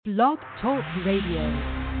Blog Talk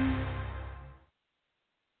Radio.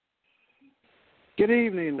 Good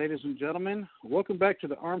evening, ladies and gentlemen. Welcome back to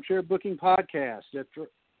the Armchair Booking Podcast.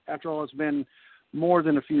 After all, it's been more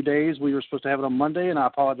than a few days. We were supposed to have it on Monday, and I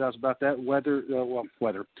apologize about that. Weather.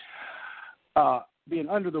 Being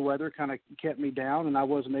under the weather kind of kept me down, and I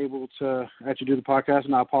wasn't able to actually do the podcast,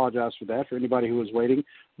 and I apologize for that for anybody who was waiting.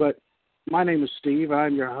 But my name is Steve.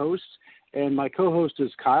 I'm your host, and my co-host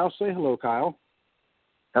is Kyle. Say hello, Kyle.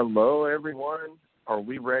 Hello, everyone. Are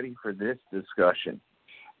we ready for this discussion?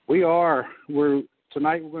 We are.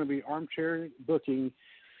 Tonight we're going to be armchair booking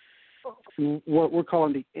what we're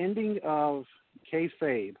calling the ending of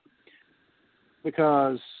Kayfabe,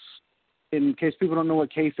 because in case people don't know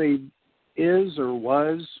what Kayfabe is or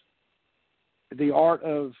was, the art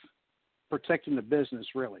of protecting the business,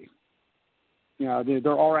 really. You know,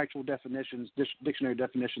 there are actual definitions, dictionary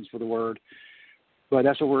definitions for the word, but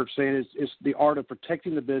that's what we're saying is it's the art of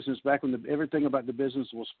protecting the business back when everything about the business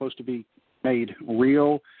was supposed to be made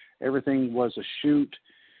real. Everything was a shoot.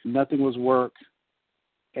 Nothing was work.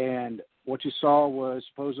 And what you saw was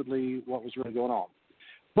supposedly what was really going on.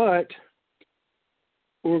 But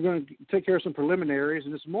we're going to take care of some preliminaries,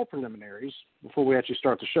 and there's more preliminaries before we actually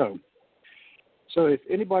start the show. So if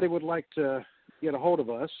anybody would like to get a hold of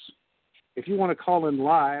us, if you want to call in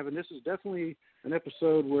live, and this is definitely an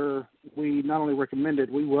episode where we not only recommend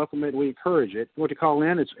it, we welcome it, we encourage it. If you want to call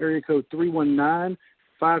in, it's area code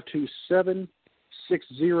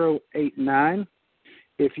 319-527-6089.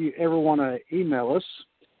 If you ever want to email us,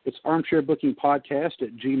 it's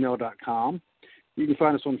armchairbookingpodcast@gmail.com. You can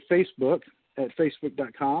find us on Facebook at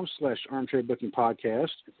facebook.com/armchairbookingpodcast.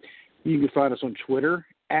 You can find us on Twitter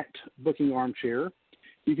 @bookingarmchair.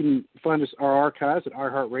 You can find our archives at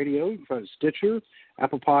iHeartRadio. You can find us Stitcher,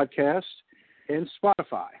 Apple Podcasts, and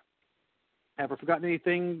Spotify. Have I forgotten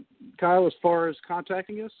anything, Kyle, as far as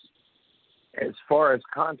contacting us? As far as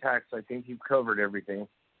contacts, I think you've covered everything.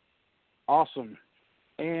 Awesome.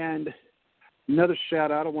 And another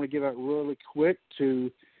shout-out I want to give out really quick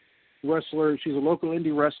to wrestler. She's a local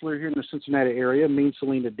indie wrestler here in the Cincinnati area, Mean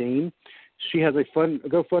Selena Dean. She has a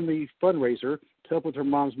GoFundMe fundraiser to help with her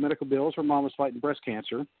mom's medical bills. Her mom is fighting breast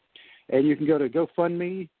cancer. And you can go to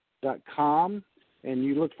GoFundMe.com, and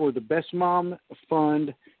you look for the Best Mom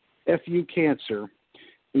Fund FU Cancer,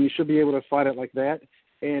 and you should be able to find it like that.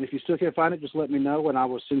 And if you still can't find it, just let me know, and I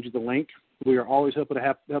will send you the link. We are always helping to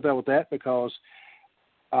help out with that because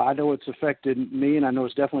I know it's affected me, and I know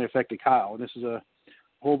it's definitely affected Kyle. And this is a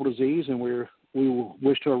horrible disease, and we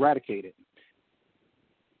wish to eradicate it.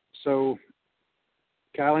 So,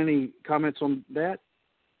 Kyle, any comments on that?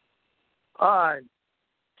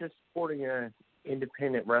 Just supporting an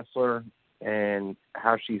independent wrestler and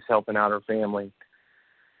how she's helping out her family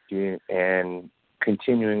and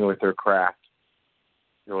continuing with her craft.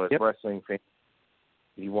 You know, as wrestling fans,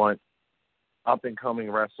 you want up-and-coming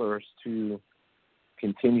wrestlers to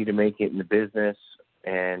continue to make it in the business,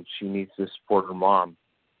 and she needs to support her mom.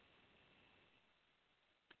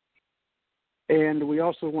 And we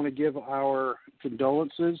also want to give our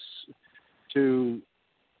condolences to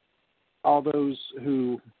all those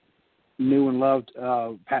who knew and loved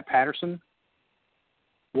Pat Patterson,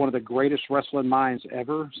 one of the greatest wrestling minds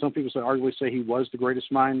ever. Some people arguably say he was the greatest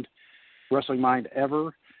wrestling mind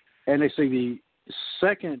ever. And they say the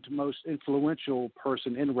second most influential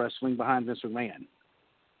person in wrestling behind Vince McMahon.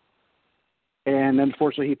 And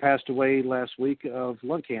unfortunately, he passed away last week of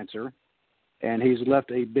lung cancer, and he's left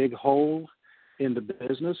a big hole in the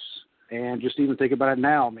business. And just even think about it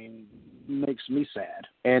now, I mean, makes me sad.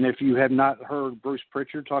 And if you have not heard Bruce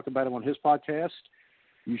Pritchard talk about it on his podcast,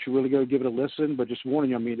 you should really go give it a listen. But just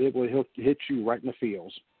warning you, I mean, he'll hit you right in the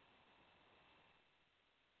feels.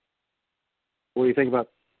 What do you think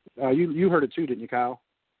about? You heard it too, didn't you, Kyle?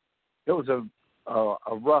 It was a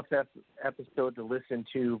rough episode to listen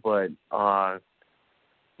to, but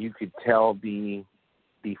you could tell the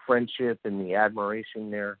friendship and the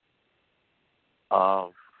admiration there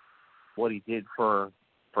of what he did for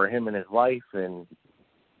him in his life, and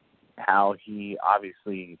how he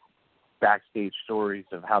obviously backstage stories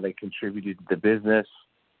of how they contributed to the business,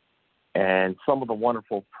 and some of the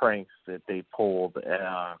wonderful pranks that they pulled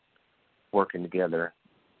working together.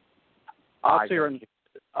 The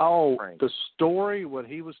story when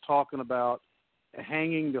he was talking about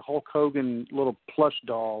hanging the Hulk Hogan little plush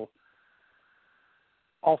doll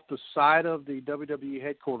off the side of the WWE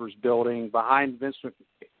headquarters building behind Vince,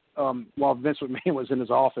 while Vince McMahon was in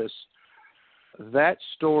his office. That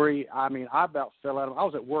story, I mean, I about fell out of. I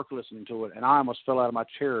was at work listening to it, and I almost fell out of my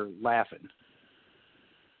chair laughing.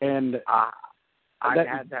 And I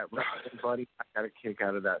had that wrestling buddy. I got a kick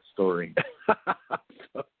out of that story.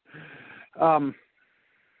 And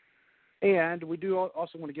we do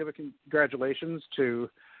also want to give a congratulations to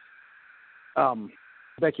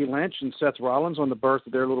Becky Lynch and Seth Rollins on the birth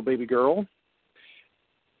of their little baby girl.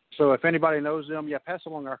 So if anybody knows them, pass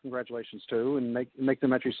along our congratulations too, and make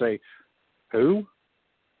them actually say, who?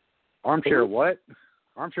 Armchair what?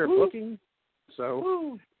 Armchair booking?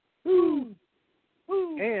 So,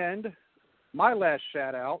 and my last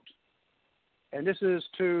shout out, and this is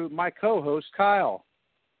to my co-host, Kyle.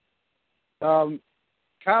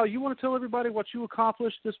 Kyle, you want to tell everybody what you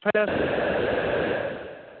accomplished this past?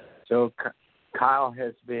 So Kyle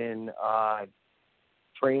has been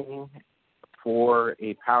training for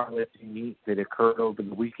a powerlifting meet that occurred over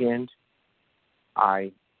the weekend.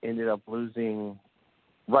 I ended up losing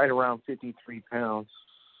right around 53 pounds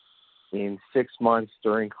in 6 months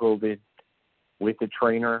during COVID with a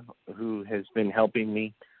trainer who has been helping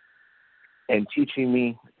me and teaching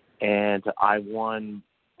me, and I won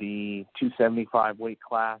the 275 weight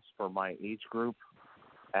class for my age group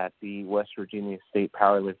at the West Virginia State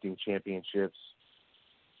Powerlifting Championships,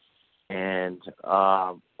 and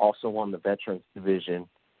also won the Veterans Division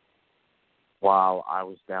while I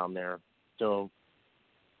was down there. So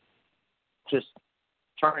just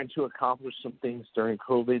trying to accomplish some things during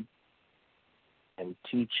COVID and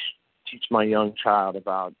teach my young child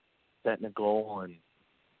about setting a goal and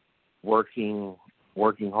working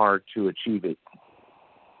hard to achieve it.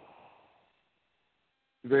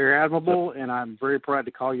 Very admirable, and I'm very proud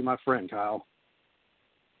to call you my friend, Kyle.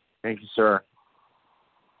 Thank you, sir.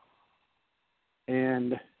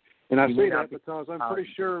 And I say that because I'm pretty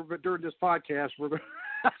sure that during this podcast we're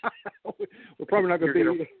probably not going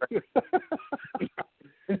to be.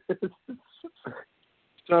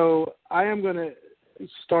 So I am going to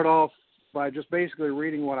start off by just basically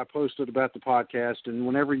reading what I posted about the podcast. And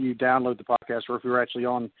whenever you download the podcast, or if you're actually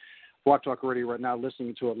on Block Talk Radio right now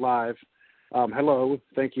listening to it live, hello,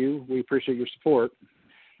 thank you. We appreciate your support.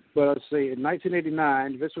 But let's see, in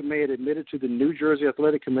 1989, Vince McMahon admitted to the New Jersey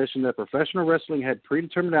Athletic Commission that professional wrestling had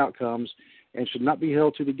predetermined outcomes and should not be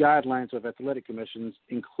held to the guidelines of athletic commissions,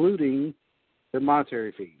 including their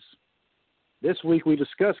monetary fees. This week we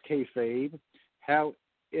discussed Kayfabe, how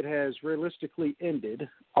it has realistically ended,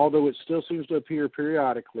 although it still seems to appear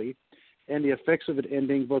periodically, and the effects of it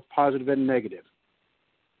ending, both positive and negative.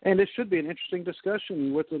 And this should be an interesting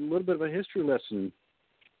discussion with a little bit of a history lesson.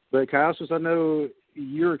 But Kyle, since I know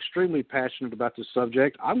you're extremely passionate about this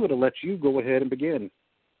subject, I'm going to let you go ahead and begin.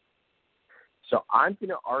 So I'm going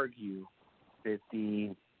to argue that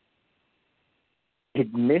the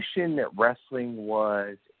admission that wrestling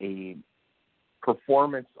was a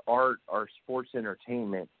performance art or sports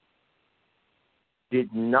entertainment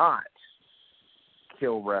did not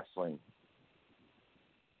kill wrestling.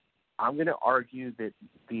 I'm going to argue that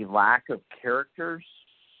the lack of characters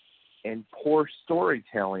and poor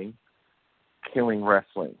storytelling killing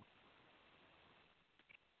wrestling.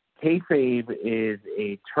 Kayfabe is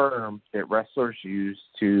a term that wrestlers use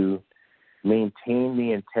to maintain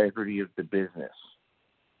the integrity of the business.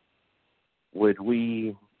 Would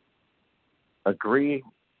we agree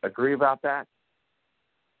about that?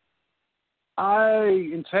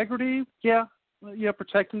 Integrity, yeah,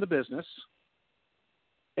 protecting the business.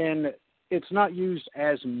 And it's not used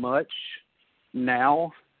as much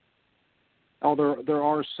now, although there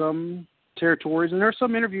are some territories, and there are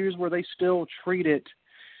some interviews where they still treat it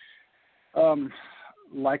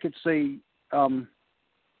like it's a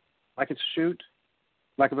shoot,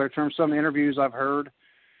 like a better term. Some interviews I've heard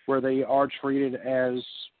where they are treated as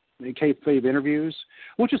kayfabe interviews,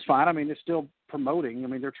 which is fine. I mean, it's still promoting. I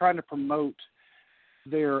mean, they're trying to promote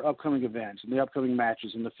their upcoming events and the upcoming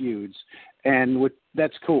matches and the feuds, and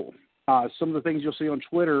that's cool. Some of the things you'll see on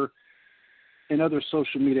Twitter and other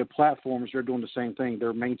social media platforms, they're doing the same thing.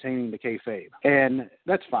 They're maintaining the kayfabe, and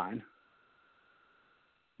that's fine.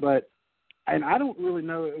 And I don't really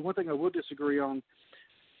know. One thing I will disagree on,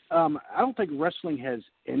 I don't think wrestling has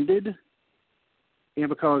ended,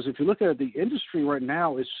 because if you look at it, the industry right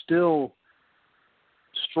now is still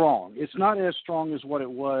strong. It's not as strong as what it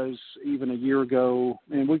was even a year ago,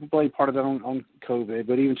 and we can blame part of that on COVID,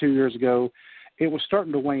 but even 2 years ago, it was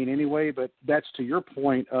starting to wane anyway. But that's to your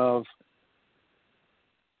point of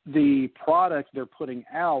the product they're putting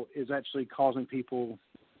out is actually causing people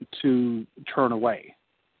to turn away.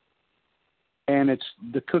 And it's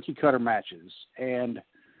the cookie cutter matches, and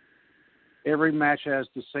every match has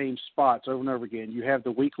the same spots over and over again. You have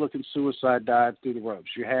the weak-looking suicide dive through the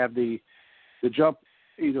ropes. You have the jump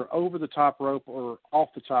either over the top rope or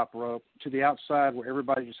off the top rope to the outside where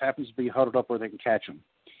everybody just happens to be huddled up where they can catch them.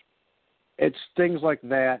 It's things like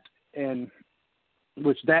that, and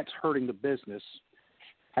which that's hurting the business.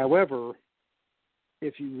 However,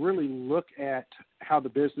 if you really look at how the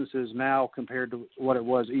business is now compared to what it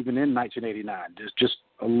was even in 1989, just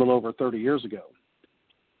a little over 30 years ago,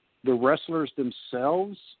 the wrestlers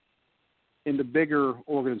themselves in the bigger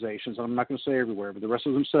organizations, I'm not going to say everywhere, but the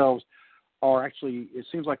wrestlers themselves are actually, it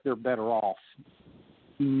seems like they're better off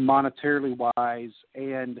monetarily wise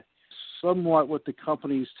and somewhat with the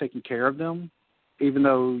companies taking care of them, even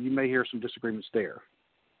though you may hear some disagreements there.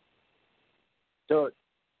 So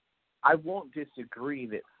I won't disagree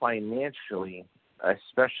that financially,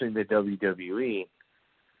 especially the WWE,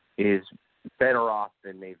 is better off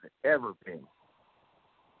than they've ever been,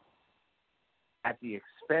 at the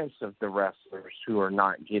expense of the wrestlers who are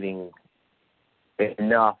not getting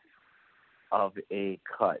enough of a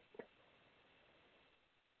cut.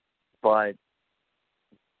 But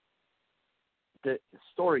the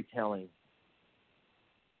storytelling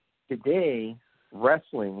today,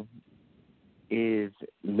 wrestling is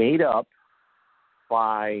made up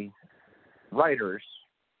by writers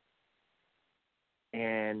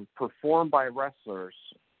and performed by wrestlers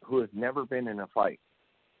who have never been in a fight.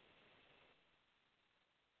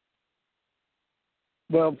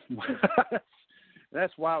 Well,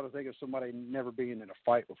 that's wild to think of somebody never being in a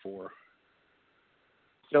fight before.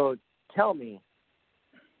 So tell me,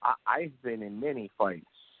 I've been in many fights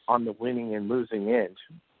on the winning and losing end.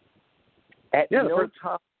 At no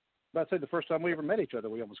time. I'd say the first time we ever met each other,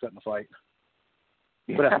 we almost got in a fight.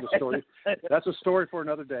 But that's a story. That's a story for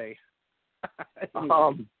another day.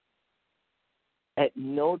 At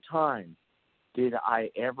no time did I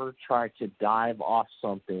ever try to dive off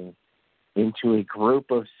something into a group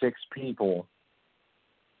of 6 people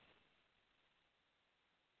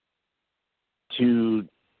to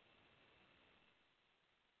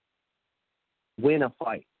win a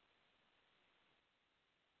fight.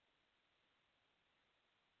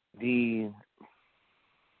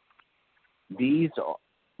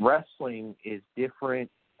 Wrestling is different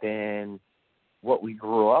than what we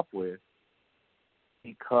grew up with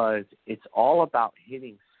because it's all about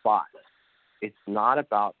hitting spots. It's not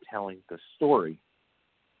about telling the story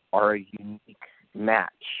or a unique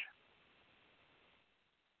match.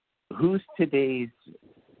 Who's today's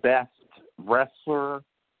best wrestler,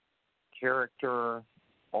 character,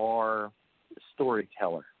 or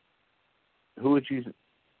storyteller? Who would you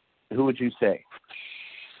say?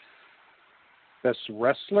 Best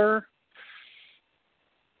wrestler?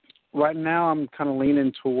 Right now, I'm kind of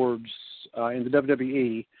leaning towards, in the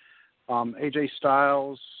WWE, AJ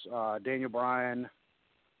Styles, Daniel Bryan,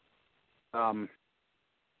 and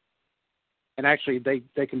actually they're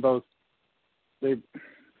both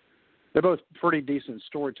pretty decent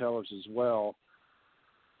storytellers as well.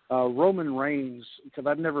 Roman Reigns, because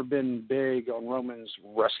I've never been big on Roman's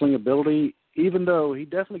wrestling ability, even though he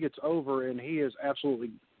definitely gets over and he is absolutely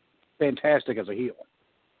fantastic as a heel.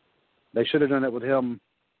 They should have done it with him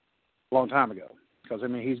a long time ago because, I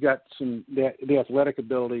mean, he's got the athletic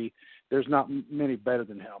ability. There's not many better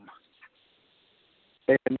than him.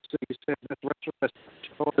 And so you said that wrestler,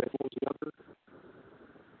 what was the other?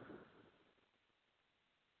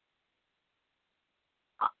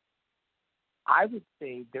 I would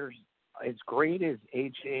say there's, as great as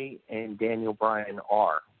AJ and Daniel Bryan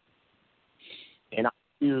are, and I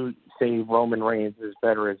do say Roman Reigns is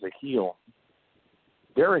better as a heel,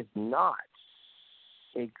 there is not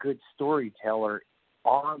a good storyteller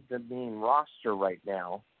on the main roster right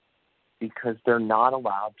now because they're not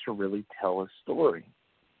allowed to really tell a story.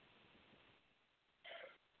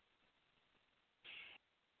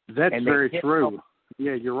 That's very true.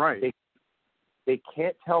 Yeah, you're right. They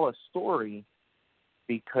can't tell a story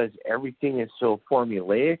because everything is so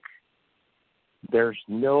formulaic. There's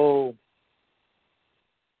no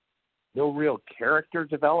real character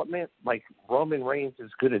development. Like Roman Reigns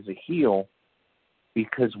is good as a heel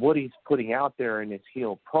because what he's putting out there in his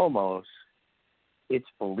heel promos, it's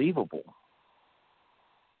believable.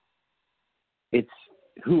 It's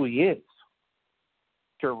who he is.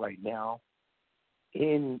 Sure, right now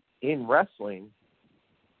in wrestling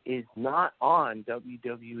is not on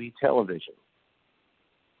WWE television.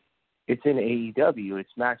 It's in AEW. It's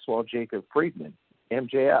Maxwell Jacob Friedman,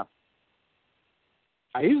 MJF.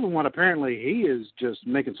 He's the one, apparently, he is just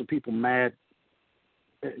making some people mad,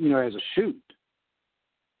 as a shoot.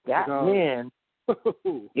 That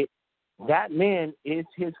man is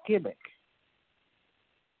his gimmick.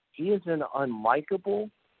 He is an unlikable,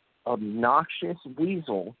 obnoxious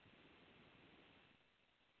weasel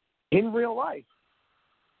in real life.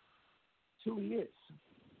 That's who he is.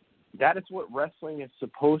 That is what wrestling is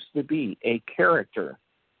supposed to be, a character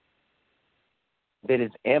that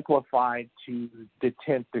is amplified to the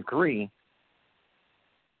 10th degree.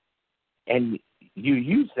 And you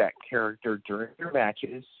use that character during your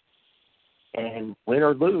matches, and win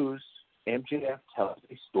or lose, MJF tells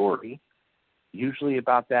a story, usually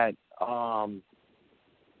about that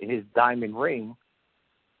his diamond ring,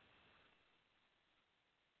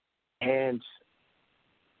 and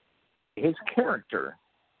his character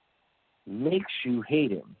makes you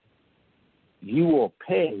hate him. You will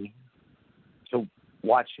pay to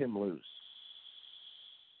watch him lose.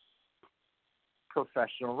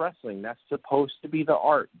 Professional wrestling, that's supposed to be the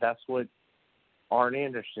art. That's what Arn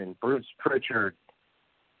Anderson, Bruce Pritchard,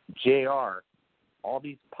 JR, all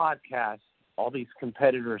these podcasts, all these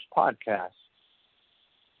competitors' podcasts,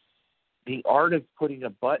 the art of putting a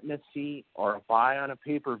butt in a seat or a buy on a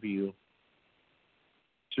pay-per-view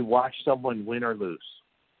to watch someone win or lose.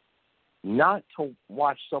 Not to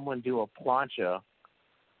watch someone do a plancha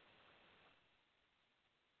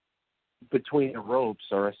between the ropes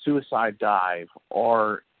or a suicide dive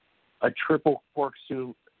or a triple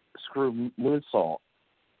corkscrew moonsault.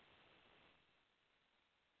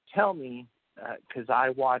 Tell me, because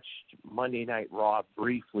I watched Monday Night Raw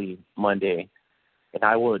briefly Monday, and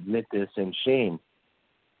I will admit this in shame.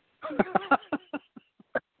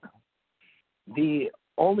 The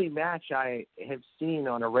only match I have seen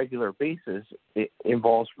on a regular basis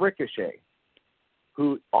involves Ricochet,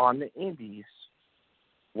 who on the Indies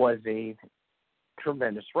was a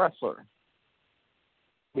tremendous wrestler.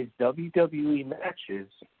 His WWE matches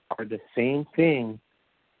are the same thing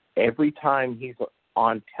every time he's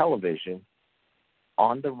on television,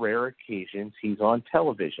 on the rare occasions he's on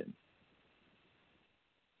television.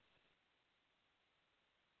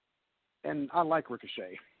 And I like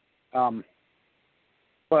Ricochet.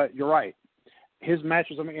 But you're right. His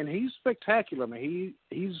matches, I mean, and he's spectacular. I mean,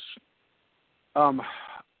 he's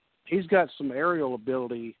got some aerial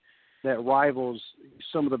ability that rivals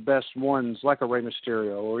some of the best ones, like a Rey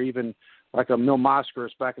Mysterio or even like a Mil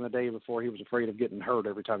Mascaras back in the day before he was afraid of getting hurt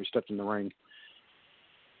every time he stepped in the ring.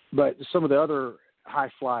 But some of the other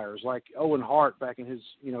high flyers, like Owen Hart back in his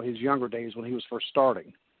younger days when he was first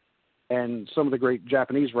starting, and some of the great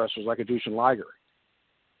Japanese wrestlers like a Jushin Liger.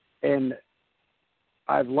 And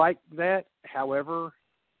I've liked that. However,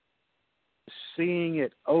 seeing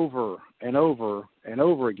it over and over and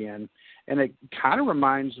over again, and it kind of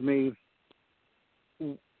reminds me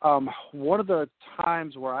one of the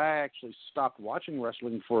times where I actually stopped watching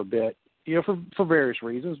wrestling for a bit, for various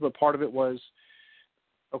reasons, but part of it was,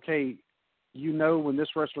 okay, when this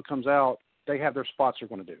wrestler comes out, they have their spots they're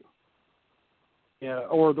going to do. Yeah,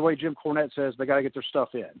 or the way Jim Cornette says, they got to get their stuff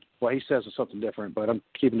in. Well, he says it's something different, but I'm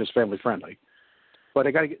keeping this family friendly. But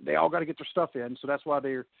they all got to get their stuff in, so that's why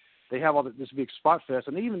they have all this big spot fest.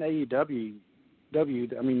 And even AEW,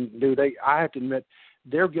 I mean, I have to admit,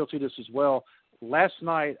 they're guilty of this as well. Last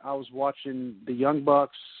night I was watching the Young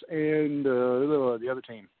Bucks and the other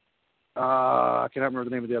team. I cannot remember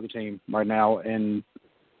the name of the other team right now, and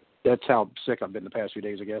that's how sick I've been the past few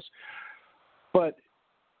days, I guess. But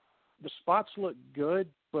the spots looked good,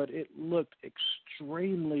 but it looked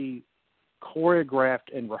extremely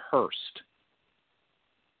choreographed and rehearsed.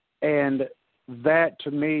 And that,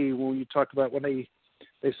 to me, when you talked about when they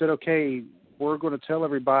said, okay, we're going to tell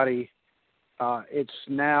everybody it's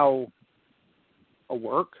now a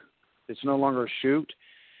work, it's no longer a shoot,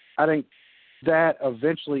 I think that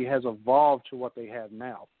eventually has evolved to what they have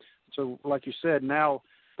now. So like you said, now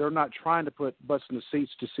they're not trying to put butts in the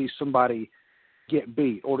seats to see somebody get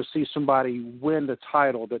beat or to see somebody win the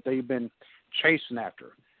title that they've been chasing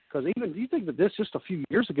after. Because even you think that this just a few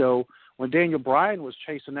years ago when Daniel Bryan was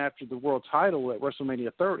chasing after the world title at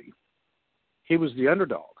WrestleMania 30, he was the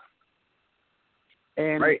underdog.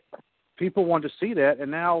 And right. People wanted to see that,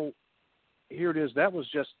 and now here it is. That was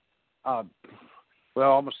just,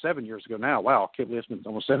 almost 7 years ago now. Wow, I can't believe it's been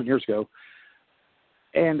almost 7 years ago.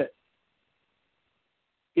 And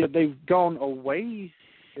they've gone away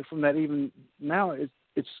from that even now.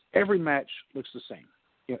 It's every match looks the same.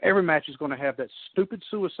 Every match is going to have that stupid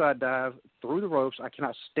suicide dive through the ropes. I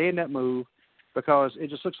cannot stand that move because it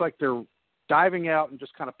just looks like they're diving out and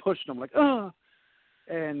just kind of pushing them like,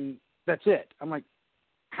 and that's it. I'm like,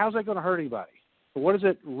 how's that going to hurt anybody? What does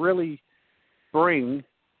it really bring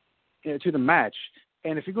to the match?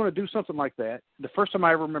 And if you're going to do something like that, the first time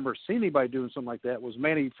I ever remember seeing anybody doing something like that was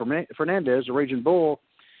Manny Fernandez, the Raging Bull,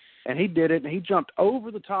 and he did it, and he jumped over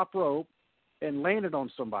the top rope and landed on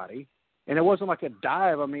somebody. And it wasn't like a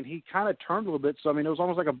dive. I mean, he kind of turned a little bit. So, I mean, it was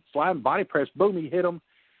almost like a flying body press. Boom, he hit him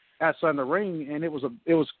outside the ring, and it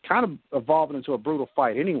was kind of evolving into a brutal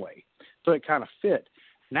fight anyway. So it kind of fit.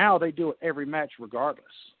 Now they do it every match regardless.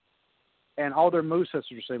 And all their movesets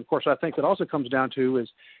are the same. Of course, I think that also comes down to is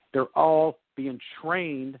they're all being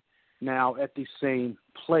trained now at the same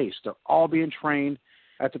place. They're all being trained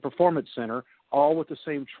at the Performance Center, all with the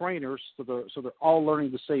same trainers, so they're all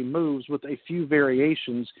learning the same moves with a few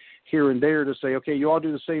variations here and there to say, okay, you all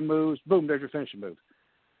do the same moves, boom, there's your finishing move.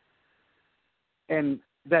 And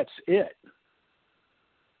that's it.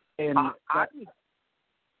 And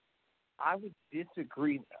I would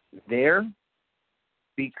disagree there,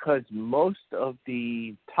 because most of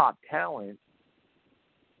the top talent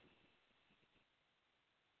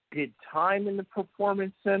did time in the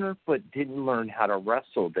Performance Center but didn't learn how to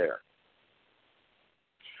wrestle there.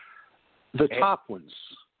 The top ones.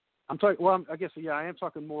 I'm talking. Well, I guess I am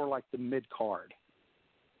talking more like the mid card.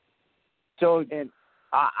 So, and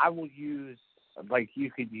I will use, like,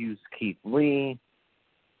 you could use Keith Lee.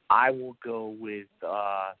 I will go with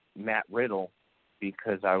Matt Riddle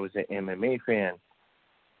because I was an MMA fan.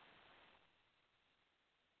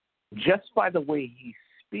 Just by the way he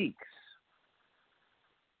speaks,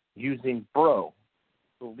 using bro,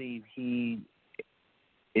 believe he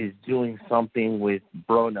is doing something with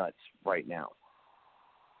bro nuts right now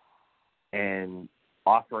and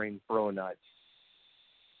offering bro nuts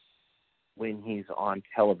when he's on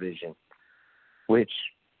television, which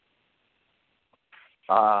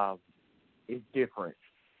is different.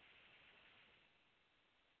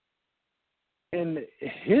 And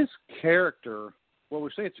his character, well, we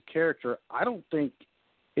say it's a character, I don't think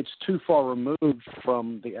it's too far removed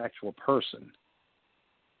from the actual person.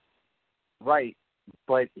 Right.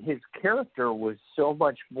 But his character was so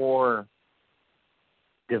much more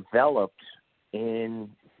developed in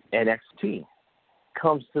NXT.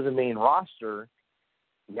 Comes to the main roster,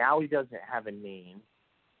 now he doesn't have a name.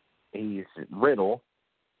 He's Riddle,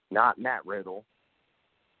 not Matt Riddle.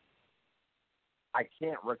 I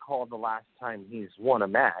can't recall the last time he's won a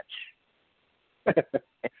match.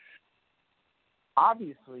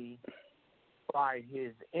 Obviously, by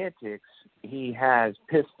his antics, he has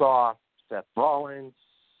pissed off Seth Rollins,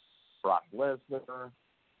 Brock Lesnar,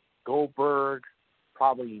 Goldberg,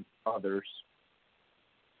 probably others.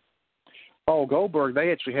 Oh, Goldberg,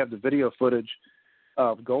 they actually have the video footage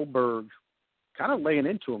of Goldberg kind of laying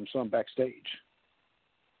into him some backstage.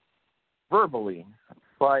 Verbally,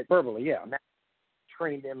 but verbally, yeah.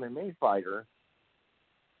 Trained MMA fighter,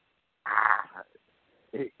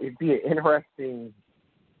 it'd be an interesting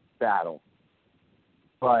battle.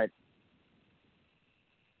 But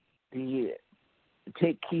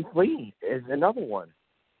take Keith Lee as another one.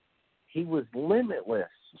 He was limitless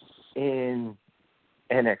in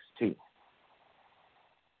NXT.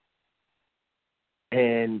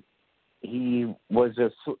 And he was a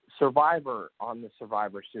survivor on the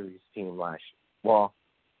Survivor Series team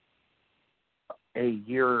a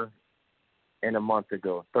year and a month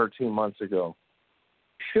ago, 13 months ago.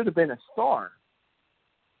 Should have been a star.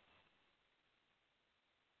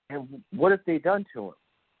 And what have they done to him?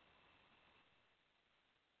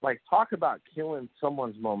 Like, talk about killing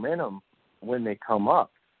someone's momentum when they come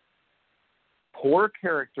up. Poor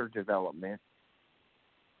character development,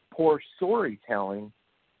 poor storytelling.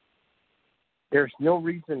 There's no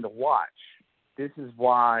reason to watch. This is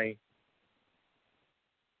why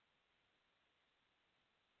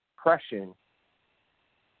impression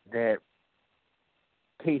that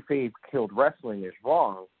Kayfabe killed wrestling is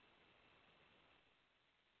wrong.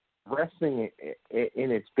 Wrestling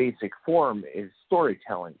in its basic form is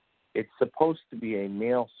storytelling. It's supposed to be a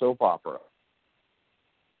male soap opera.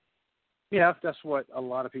 Yeah, that's what a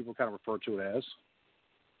lot of people kind of refer to it as.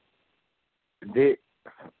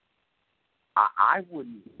 I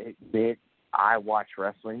wouldn't admit I watch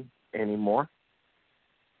wrestling anymore.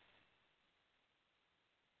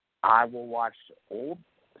 I will watch old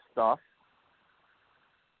stuff.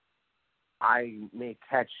 I may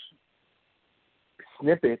catch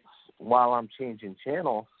snippets while I'm changing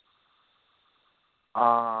channels.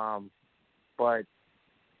 But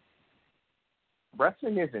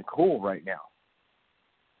wrestling isn't cool right now.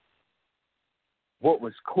 What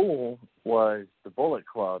was cool was the Bullet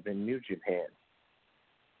Club in New Japan.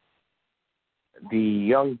 The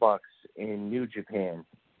Young Bucks in New Japan.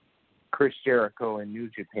 Chris Jericho in New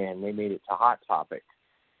Japan. They made it to Hot Topic.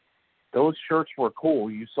 Those shirts were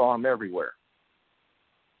cool. You saw them everywhere.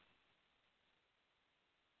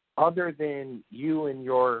 Other than you and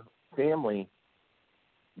your family,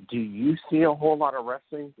 do you see a whole lot of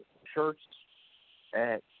wrestling shirts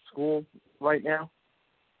at school right now?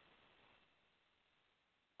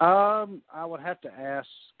 I would have to ask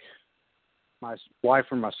my wife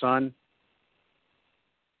or my son.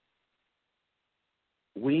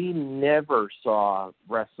 We never saw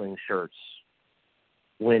wrestling shirts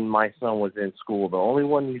when my son was in school. The only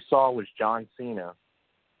one you saw was John Cena.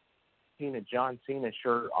 seen a John Cena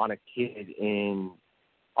shirt on a kid in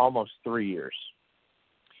almost 3 years.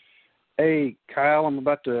 Hey, Kyle, I'm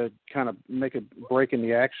about to kind of make a break in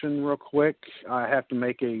the action real quick. I have to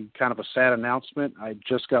make a kind of a sad announcement. I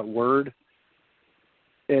just got word,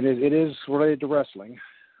 and it is related to wrestling.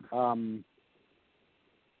 Tiny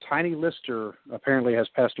Lister apparently has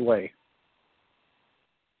passed away.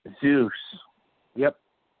 Zeus. Yep.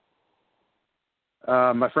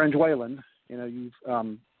 My friend Dwaylen, you know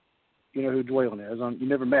who Dwaylen is. You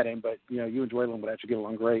never met him, but you and Dwaylen would actually get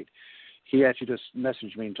along great. He actually just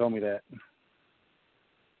messaged me and told me that.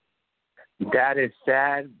 That is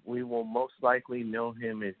sad. We will most likely know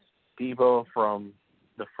him as Debo from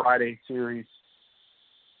the Friday series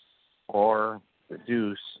or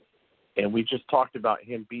Zeus. And we just talked about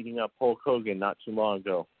him beating up Hulk Hogan not too long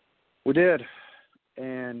ago. We did.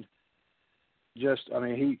 And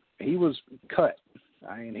he was cut.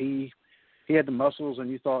 He had the muscles,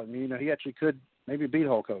 and you thought, he actually could maybe beat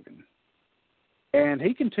Hulk Hogan. And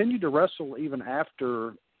he continued to wrestle even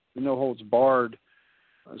after the No Holds Barred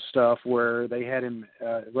stuff, where they had him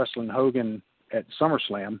wrestling Hogan at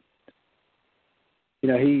SummerSlam.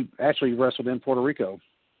 He actually wrestled in Puerto Rico,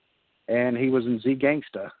 and he was in Z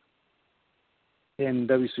Gangsta in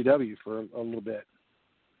WCW for a little bit.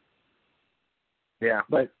 Yeah,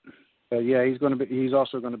 but yeah, he's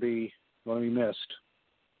also going to be missed.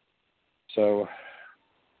 So.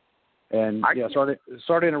 And sorry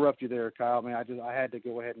to interrupt you there, Kyle. I had to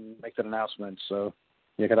go ahead and make that announcement. So,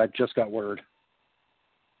 because I just got word.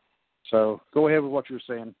 So, go ahead with what you were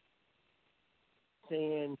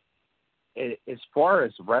saying. As far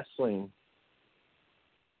as wrestling,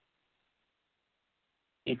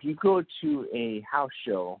 if you go to a house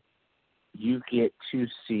show, you get to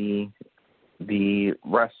see the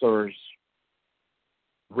wrestlers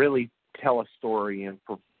really tell a story and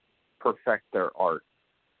perfect their art.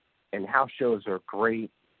 And house shows are great.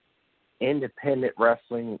 Independent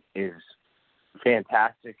wrestling is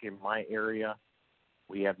fantastic in my area.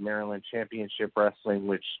 We have Maryland Championship Wrestling,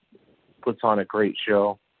 which puts on a great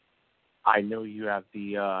show. I know you have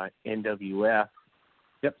the NWF.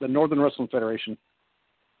 Yep, the Northern Wrestling Federation.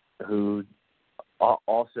 Who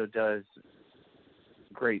also does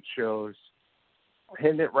great shows.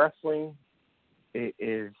 Independent wrestling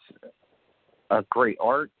is a great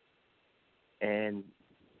art, and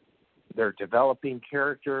they're developing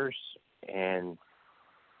characters, and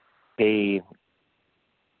they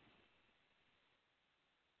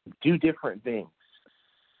do different things.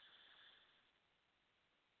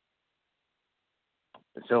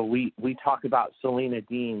 So we talk about Selena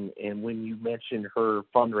Dean, and when you mentioned her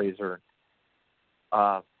fundraiser,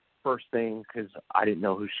 first thing, because I didn't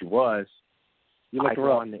know who she was, I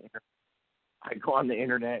go on the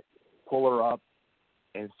internet, pull her up,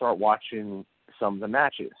 and start watching some of the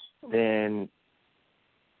matches. Then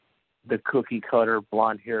the cookie cutter,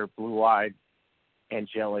 blonde hair, blue eyed,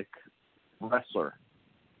 angelic wrestler.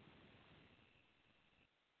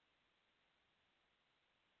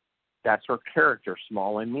 That's her character,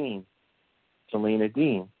 small and mean, Selena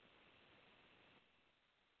Dean.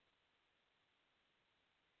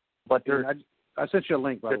 But I sent you a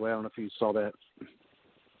link, by the way. I don't know if you saw that.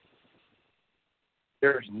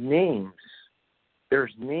 There's names.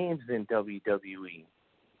 There's names in WWE.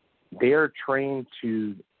 They're trained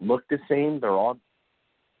to look the same. They're all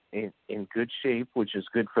in good shape, which is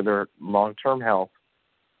good for their long-term health.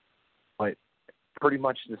 But pretty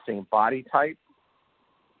much the same body type,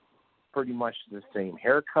 pretty much the same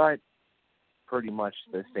haircut, pretty much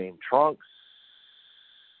the same trunks.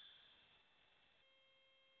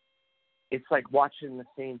 It's like watching the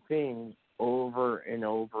same thing over and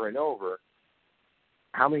over and over.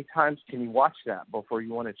 How many times can you watch that before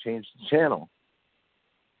you want to change the channel?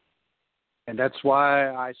 And that's why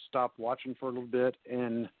I stopped watching for a little bit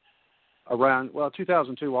in around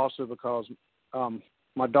 2002 also, because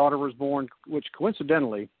my daughter was born, which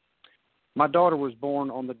coincidentally, my daughter was born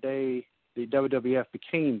on the day the WWF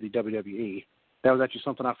became the WWE. That was actually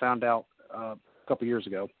something I found out a couple years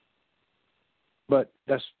ago. But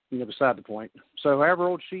that's beside the point. So however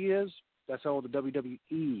old she is, that's how old the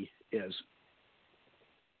WWE is.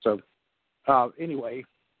 So anyway,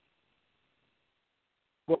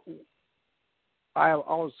 I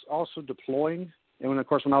was also deploying, and of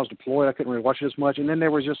course when I was deployed, I couldn't really watch it as much. And then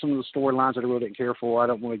there was just some of the storylines that I really didn't care for. I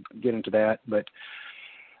don't want to get into that, but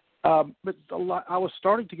I was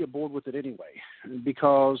starting to get bored with it anyway,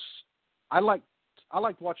 because I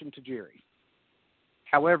liked watching Tajiri.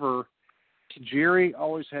 However, Tajiri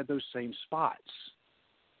always had those same spots,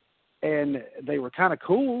 and they were kind of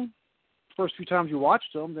cool first few times you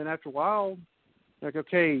watched them. Then after a while, Like,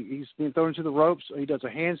 okay, he's being thrown into the ropes. He does a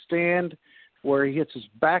handstand where he hits his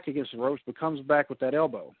back against the ropes, but comes back with that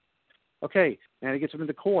elbow. Okay, and he gets him in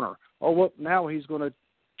the corner. Oh, well, now he's going to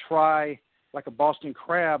try like a Boston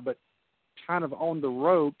Crab, but kind of on the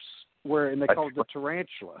ropes, and they call it the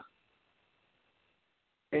tarantula.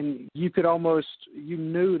 And you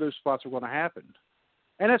knew those spots were going to happen.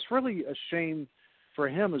 And that's really a shame for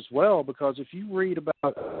him as well, because if you read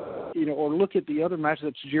about, or look at the other matches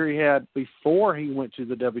that Jerry had before he went to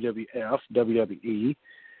the WWE,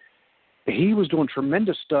 he was doing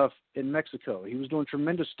tremendous stuff in Mexico. He was doing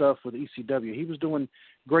tremendous stuff with ECW. He was doing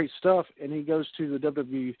great stuff, and he goes to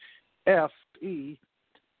the WWFE,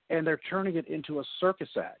 and they're turning it into a circus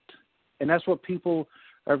act. And that's what people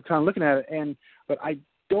are kind of looking at it. But I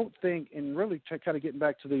don't think, and really kind of getting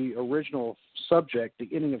back to the original subject, the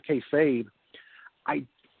ending of kayfabe, I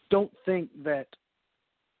don't think that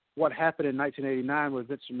what happened in 1989 with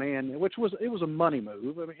Vince McMahon, it was a money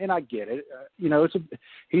move, and I get it.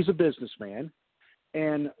 He's a businessman,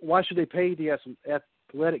 and why should they pay the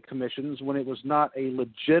athletic commissions when it was not a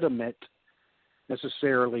legitimate,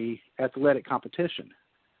 necessarily athletic competition?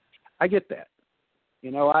 I get that.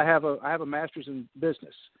 I have a master's in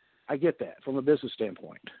business. I get that from a business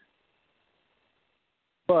standpoint.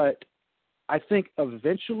 But I think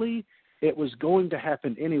eventually it was going to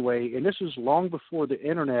happen anyway, and this was long before the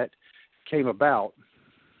internet came about,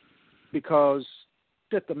 because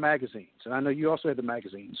at the magazines, and I know you also had the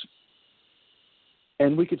magazines,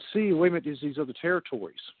 and we could see, wait a minute, these other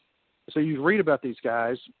territories. So you'd read about these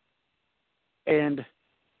guys, and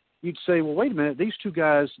you'd say, well, wait a minute, these two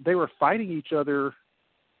guys, they were fighting each other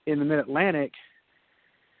in the Mid-Atlantic.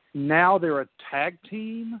 Now they're a tag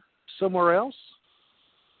team somewhere else?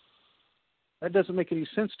 That doesn't make any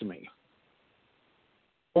sense to me.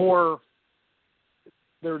 Or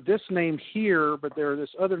they're this name here, but they're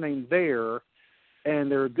this other name there, and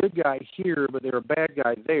they're a good guy here, but they're a bad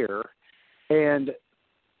guy there. And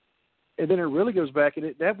then it really goes back,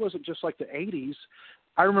 and that wasn't just like the 80s.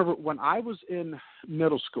 I remember when I was in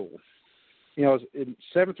middle school, I was in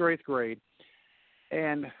 7th or 8th grade,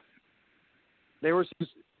 and there was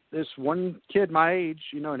this one kid my age,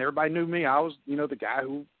 and everybody knew me. I was, the guy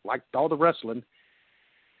who liked all the wrestling.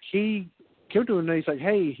 He came to him and he's like,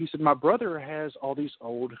 hey, he said, my brother has all these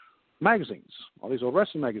old magazines, all these old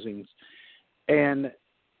wrestling magazines, and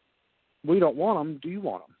we don't want them. Do you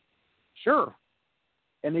want them? Sure.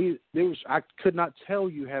 And I could not tell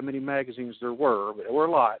you how many magazines there were, but there were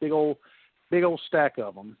a lot. Big old stack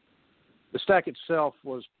of them. The stack itself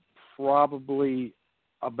was probably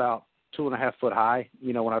about 2.5 foot high,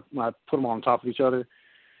 when I put them on top of each other.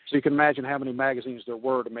 So you can imagine how many magazines there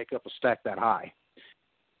were to make up a stack that high.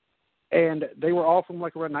 And they were all from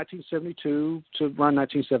like around 1972 to around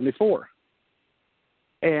 1974.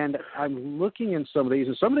 And I'm looking in some of these,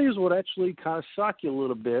 and some of these would actually kind of shock you a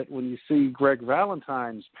little bit when you see Greg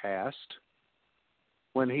Valentine's past,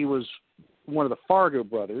 when he was one of the Fargo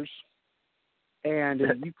brothers. And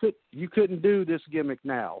you couldn't do this gimmick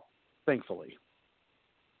now, thankfully.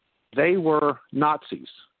 They were Nazis.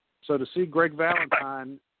 So to see Greg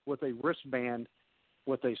Valentine with a wristband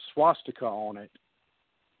with a swastika on it,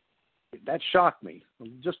 that shocked me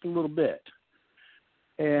just a little bit.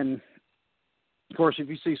 And, of course, if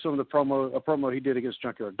you see some of the promo he did against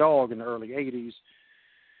Junkyard Dog in the early 80s,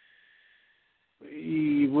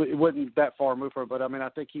 it wasn't that far removed from it. But, I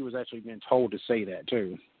think he was actually being told to say that,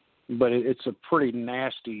 too. But it's a pretty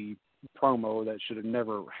nasty promo that should have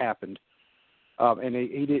never happened. And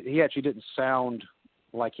he actually didn't sound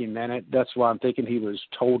like he meant it. That's why I'm thinking he was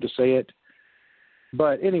told to say it.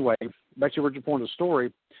 But anyway, back to the original point of the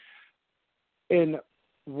story. In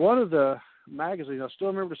one of the magazines, I still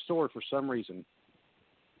remember the story for some reason.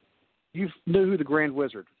 You knew who the Grand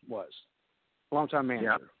Wizard was, longtime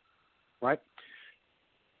manager, right?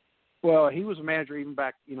 Well, he was a manager even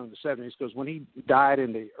back, in the 70s, because when he died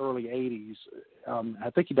in the early 80s, I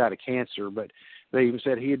think he died of cancer, but they even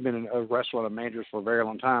said he had been a wrestler and a manager for a very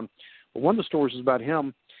long time. But one of the stories is about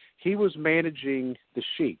him. He was managing the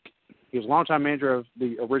Sheik. He was a longtime manager of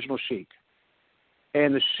the original Sheik.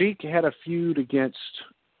 And the Sheik had a feud against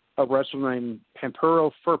a wrestler named Pampero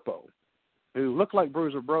Firpo, who looked like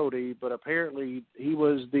Bruiser Brody, but apparently he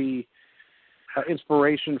was the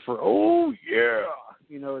inspiration for,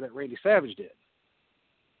 that Randy Savage did.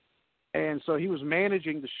 And so he was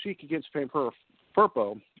managing the Sheik against Pampero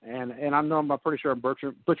Firpo, and I know I'm pretty sure I'm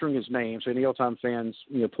butchering his name, so any old-time fans,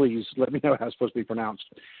 please let me know how it's supposed to be pronounced.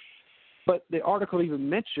 But the article even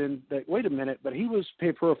mentioned that, wait a minute, but he was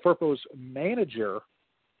Pampero Firpo's manager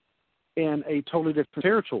in a totally different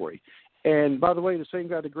territory. And by the way, the same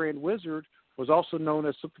guy, the Grand Wizard, was also known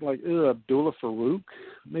as something like Abdullah Farouk,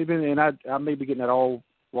 maybe, and I may be getting that all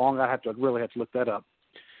wrong. I really have to look that up.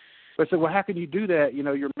 But I said, well, how can you do that? You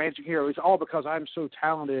know, you're managing hero. It's all because I'm so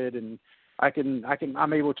talented and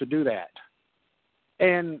I'm able to do that.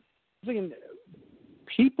 And thinking,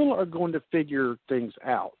 people are going to figure things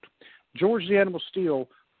out. George the Animal Steele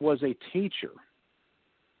was a teacher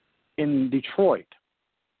in Detroit,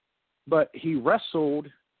 but he wrestled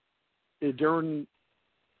during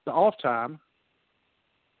the off time,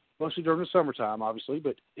 mostly during the summertime, obviously,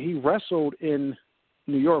 but he wrestled in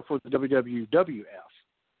New York for the WWF,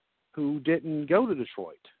 who didn't go to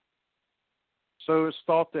Detroit. So it's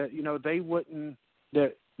thought that, you know, they would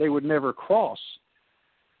never cross.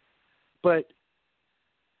 But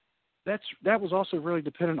that was also really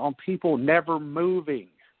dependent on people never moving.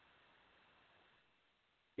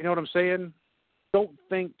 You know what I'm saying? Don't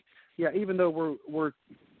think, even though we're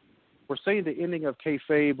saying the ending of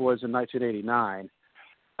Kayfabe was in 1989,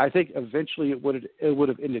 I think eventually it would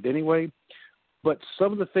have ended anyway. But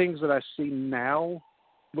some of the things that I see now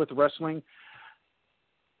with wrestling,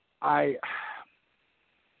 I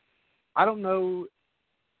don't know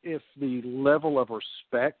if the level of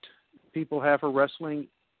respect people have for wrestling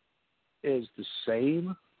is the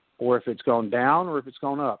same, or if it's gone down, or if it's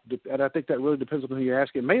gone up. And I think that really depends on who you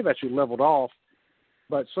ask. It may have actually leveled off,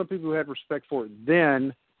 but some people who had respect for it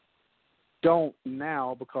then don't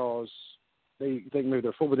now because they think maybe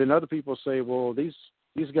they're full. But then other people say, well, these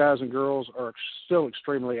guys and girls are still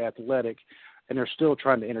extremely athletic, and they're still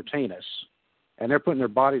trying to entertain us, and they're putting their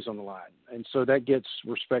bodies on the line. And so that gets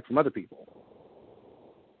respect from other people.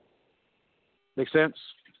 Make sense?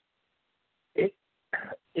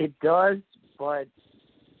 It does, but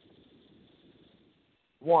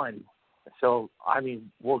we'll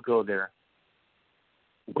go there.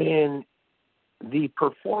 When the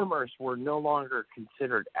performers were no longer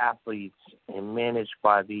considered athletes and managed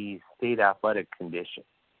by the State Athletic Commission,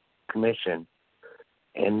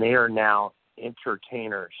 and they are now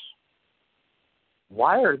entertainers,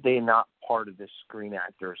 why are they not part of the Screen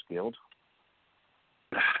Actors Guild?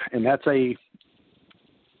 And that's a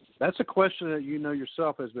question that you know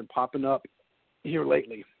yourself has been popping up here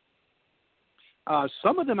lately.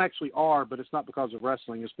 Some of them actually are, but it's not because of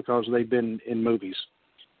wrestling. It's because they've been in movies.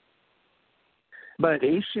 But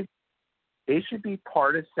they should be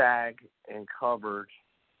part of SAG and covered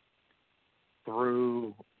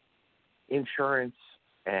through insurance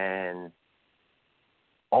and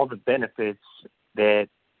all the benefits that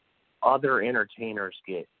other entertainers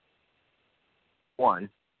get. 1.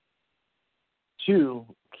 2,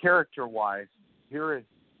 character-wise, here's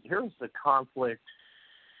the conflict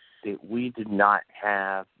that we did not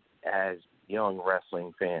have as young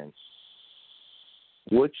wrestling fans.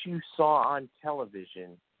 What you saw on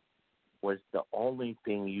television was the only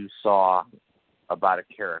thing you saw about a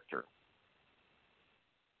character.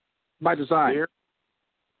 By design. Very,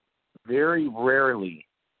 very rarely,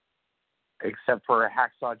 except for a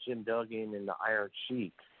Hacksaw Jim Duggan and the Iron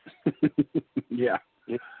Sheik. Yeah.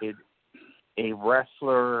 A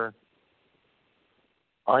wrestler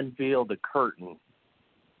unveiled a curtain.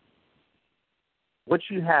 What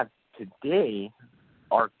you have today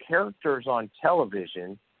are characters on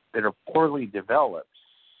television that are poorly developed,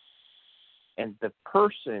 and the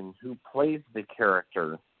person who plays the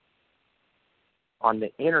character on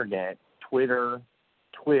the internet, Twitter,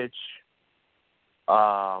 Twitch,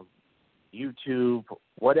 YouTube,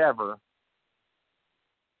 whatever,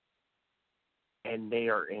 and they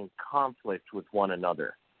are in conflict with one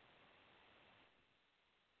another.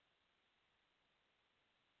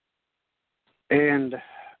 And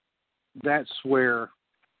that's where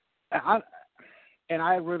I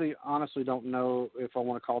really honestly don't know if I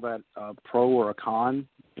want to call that a pro or a con,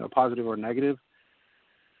 positive or negative,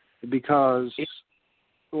 because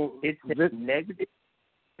it's negative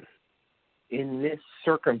in this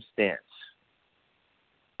circumstance.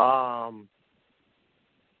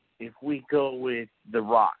 If we go with The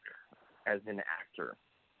Rock as an actor,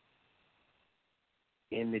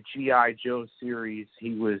 in the G.I. Joe series,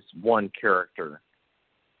 he was one character.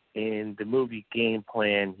 In the movie Game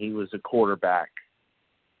Plan, he was a quarterback.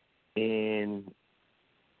 In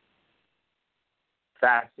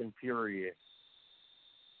Fast and Furious,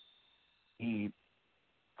 he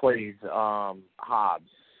plays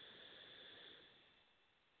Hobbs,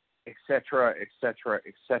 etc., etc.,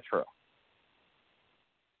 etc.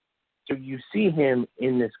 So you see him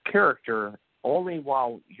in this character only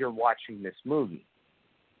while you're watching this movie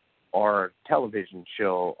or television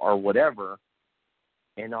show or whatever.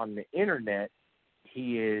 And on the internet,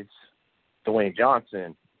 he is Dwayne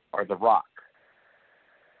Johnson or The Rock.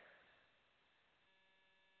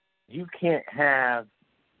 you can't have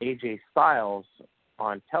AJ Styles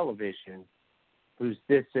on television who's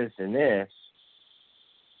this, and this,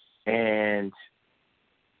 and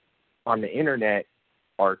on the internet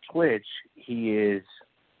or Twitch, he is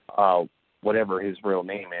whatever his real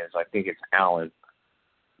name is. I think it's Alan.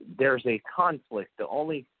 There's a conflict.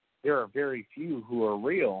 There are very few who are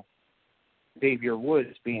real, Xavier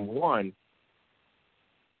Woods being one.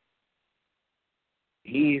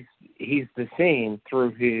 He's the same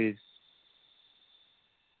through his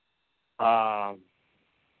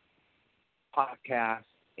podcast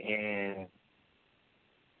and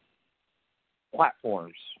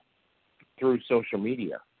platforms through social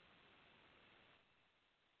media.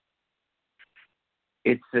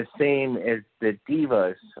 It's the same as the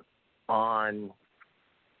divas on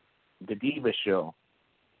the Diva show.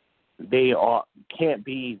 They can't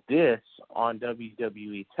be this on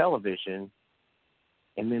WWE television,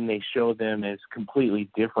 and then they show them as completely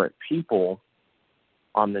different people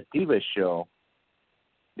on the Diva show.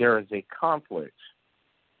 There is a conflict.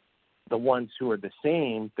 The ones who are the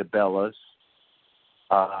same, the Bellas,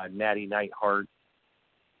 Natty Neidhart,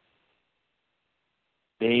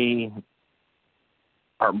 they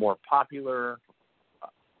are more popular,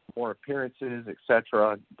 more appearances,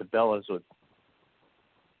 etc. The Bellas with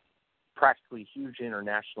practically huge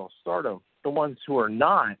international stardom. The ones who are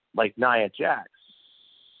not, like Nia Jax,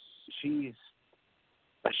 she's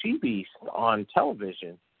a she-beast on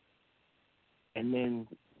television. And then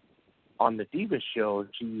on the Diva show,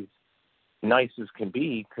 she's nice as can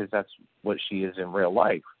be because that's what she is in real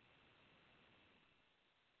life.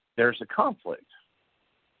 There's a conflict.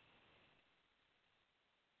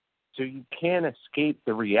 So you can't escape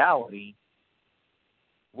the reality.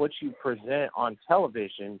 What you present on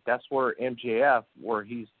television, that's where MJF, where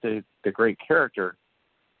he's the great character,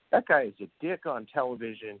 that guy is a dick on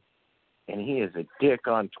television, and he is a dick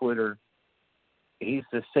on Twitter. He's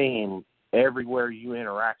the same everywhere you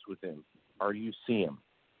interact with him or you see him.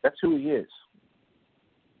 That's who he is.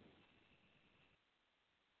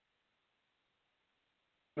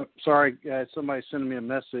 Sorry, somebody's sending me a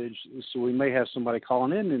message, so we may have somebody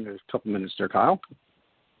calling in a couple minutes there, Kyle.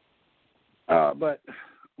 But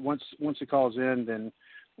once he calls in, then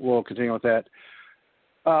we'll continue with that.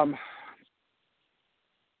 But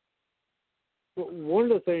one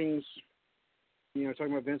of the things,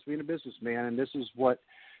 talking about Vince being a businessman, and this is what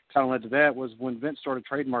kind of led to that, was when Vince started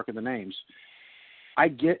trademarking the names. I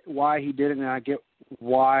get why he did it, and I get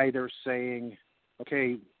why they're saying,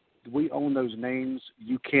 okay, we own those names.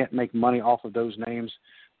 You can't make money off of those names.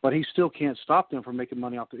 But he still can't stop them from making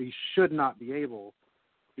money off of it. He should not be able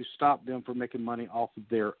to stop them from making money off of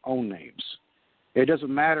their own names. It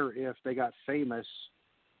doesn't matter if they got famous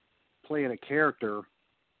playing a character.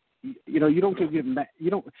 You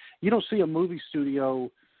don't see a movie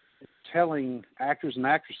studio telling actors and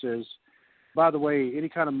actresses, by the way, any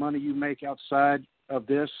kind of money you make outside of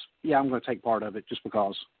this, I'm going to take part of it just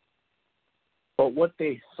because. But what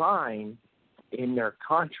they sign in their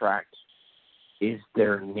contract is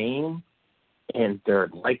their name and their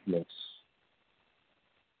likeness.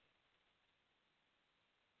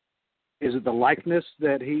 Is it the likeness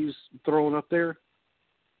that he's throwing up there?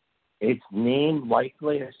 It's name,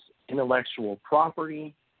 likeness, intellectual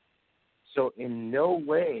property. So in no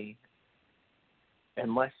way,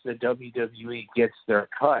 unless the WWE gets their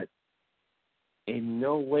cut, in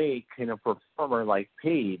no way can a performer like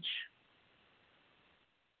Paige,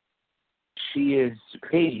 she is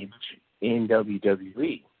Paige in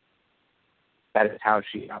WWE. That is how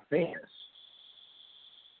she got famous.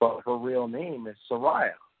 But her real name is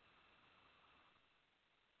Saraya.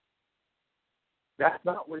 That's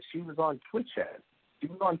not what she was on Twitch as. She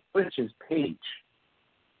was on Twitch as Paige.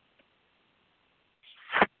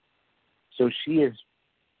 So she is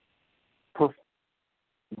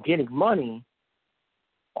getting money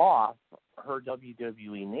off her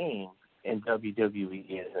WWE name, and WWE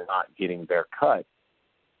is not getting their cut.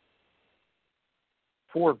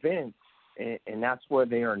 For Vince, and that's where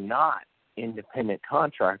they are not independent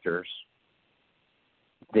contractors,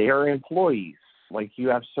 they are employees. Like, you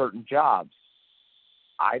have certain jobs.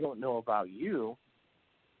 I don't know about you,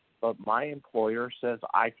 but my employer says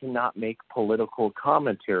I cannot make political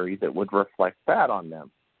commentary that would reflect that on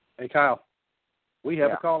them. Hey, Kyle, we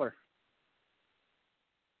have a caller.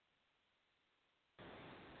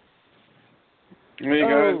 Hey,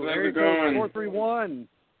 guys, how's it going? 431.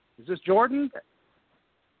 Is this Jordan?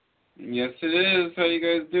 Yes, it is. How you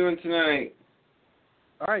guys doing tonight?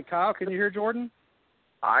 All right, Kyle, can you hear Jordan?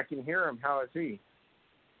 I can hear him. How is he?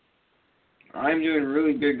 I'm doing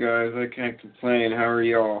really good, guys. I can't complain. How are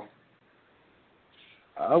y'all?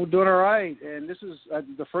 I'm doing all right, and this is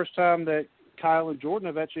the first time that Kyle and Jordan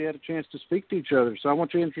have actually had a chance to speak to each other. So I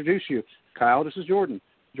want to introduce you. Kyle, this is Jordan.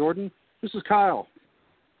 Jordan, this is Kyle.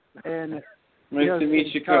 And nice to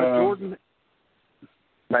meet you, Kyle. Jordan.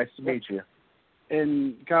 Nice to meet you.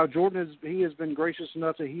 And Kyle Jordan he has been gracious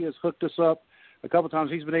enough that he has hooked us up a couple of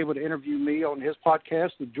times. He's been able to interview me on his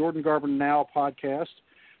podcast, the Jordan Garber Now podcast,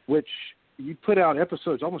 which you put out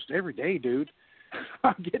episodes almost every day, dude.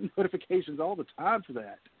 I'm getting notifications all the time for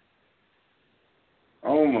that.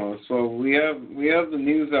 Almost. Well, we have the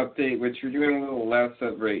news update, which we're doing a little less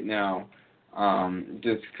of right now.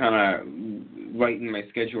 Just kind of lighten my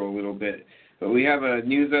schedule a little bit. But we have a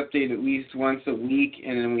news update at least once a week,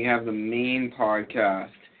 and then we have the main podcast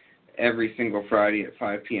every single Friday at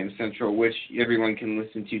 5 p.m. Central, which everyone can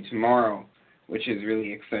listen to tomorrow, which is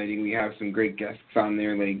really exciting. We have some great guests on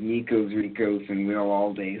there like Ricos, and Will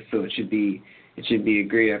All Day, so it should be a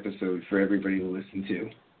great episode for everybody to listen to.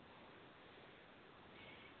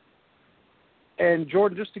 And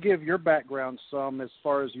Jordan, just to give your background some as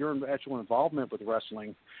far as your actual involvement with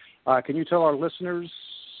wrestling, can you tell our listeners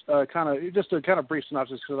kind of brief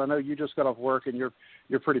synopsis, because I know you just got off work and you're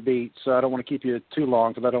pretty beat, so I don't want to keep you too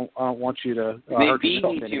long because I don't want you to hurt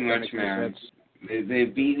yourself. They beat me too much, man. They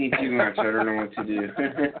beat me too much. I don't know what to do.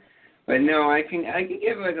 But no, I can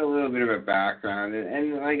give like a little bit of a background,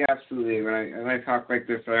 and like absolutely when I talk like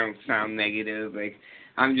this, I don't sound negative. Like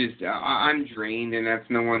I'm drained, and that's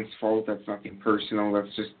no one's fault. That's nothing personal.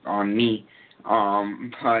 That's just on me.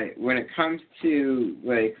 But when it comes to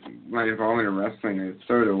like my involvement in wrestling, it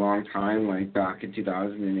started a long time, like back in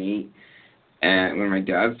 2008, and when my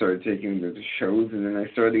dad started taking me to the shows, and then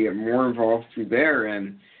I started to get more involved through there,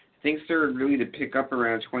 and things started really to pick up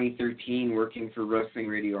around 2013, working for Wrestling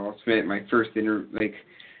Radio Ultimate. My first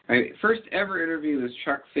ever interview was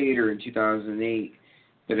Chuck Fader in 2008.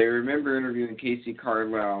 But I remember interviewing Casey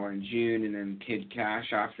Carlisle in June, and then Kid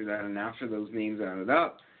Cash after that. And after those names added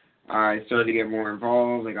up, I started to get more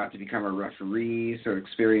involved. I got to become a referee, so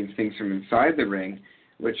experience things from inside the ring,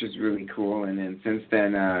 which is really cool. And then since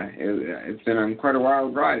then, it's been quite a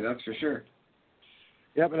wild ride, that's for sure.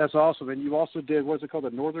 Yeah, but that's awesome. And you also did, what's it called,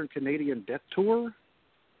 the Northern Canadian Death Tour?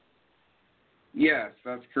 Yes,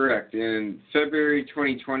 that's correct. In February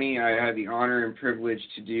 2020, I had the honor and privilege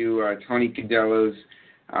to do Tony Condello's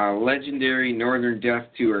legendary Northern Death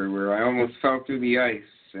Tour, where I almost fell through the ice.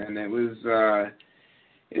 And it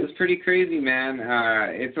was pretty crazy, man.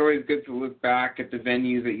 It's always good to look back at the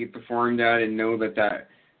venues that you performed at and know that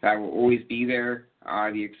will always be there.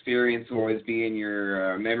 The experience will always be in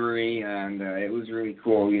your memory, and it was really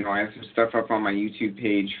cool. You know, I have some stuff up on my YouTube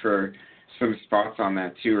page for some spots on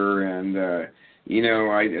that tour, and you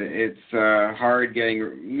know, it's hard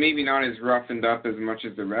getting, maybe not as roughened up as much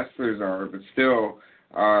as the wrestlers are, but still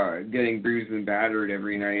getting bruised and battered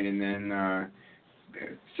every night, and then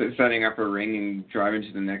setting up a ring and driving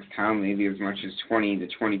to the next town maybe as much as 20 to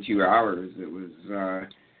 22 hours.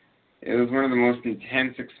 It was one of the most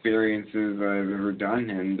intense experiences I've ever done,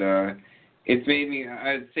 and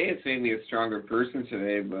I'd say it's made me a stronger person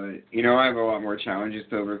today, but, you know, I have a lot more challenges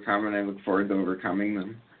to overcome, and I look forward to overcoming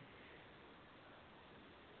them.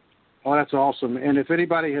 Oh, that's awesome. And if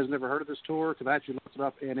anybody has never heard of this tour, because I actually looked it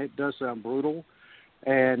up, and it does sound brutal.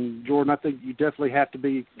 And, Jordan, I think you definitely have to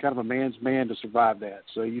be kind of a man's man to survive that.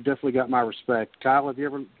 So you definitely got my respect. Kyle, have you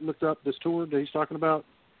ever looked up this tour that he's talking about?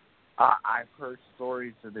 I've heard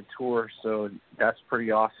stories of the tour, so that's pretty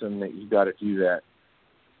awesome that you got to do that.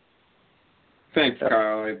 Thanks,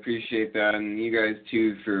 Kyle. I appreciate that, and you guys,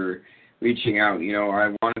 too, for reaching out. You know,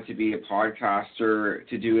 I wanted to be a podcaster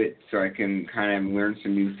to do it so I can kind of learn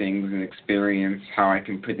some new things and experience how I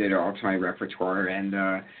can put it all to my repertoire,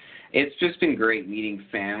 and it's just been great meeting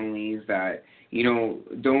families that, you know,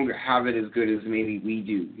 don't have it as good as maybe we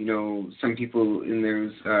do. You know, some people in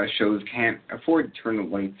those shows can't afford to turn the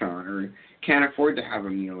lights on or can't afford to have a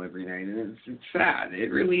meal every night. And it's sad.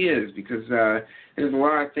 It really is, because there's a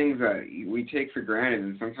lot of things that we take for granted,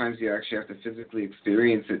 and sometimes you actually have to physically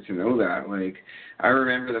experience it to know that. Like, I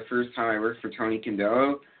remember the first time I worked for Tony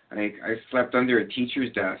Condello, I slept under a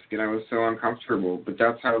teacher's desk, and I was so uncomfortable. But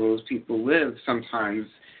that's how those people live sometimes,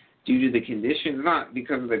 due to the conditions, not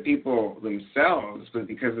because of the people themselves, but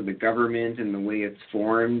because of the government and the way it's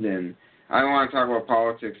formed. And I don't want to talk about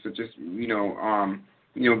politics, but just,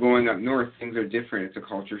 going up north, things are different. It's a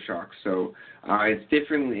culture shock. So it's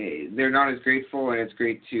differently. They're not as grateful, and it's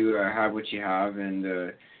great to have what you have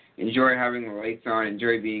and enjoy having the lights on,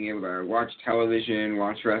 enjoy being able to watch television,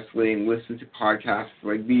 watch wrestling, listen to podcasts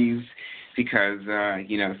like these, because,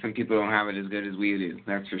 some people don't have it as good as we do.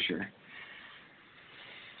 That's for sure.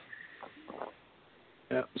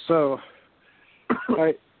 Yeah. So All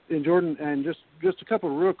right, and Jordan, and just a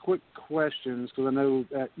couple of real quick questions because I know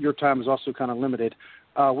that your time is also kind of limited.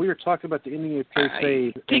 We were talking about the ending of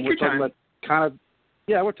kayfabe. Take your time. We're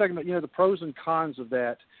talking about the pros and cons of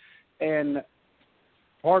that, and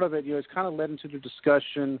part of it, it's kind of led into the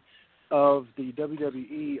discussion of the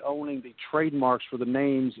WWE owning the trademarks for the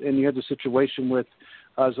names, and you had the situation with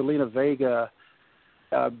Zelina Vega.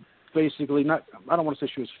 Basically, I don't want to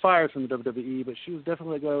say she was fired from the WWE, but she was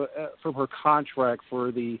definitely let go from her contract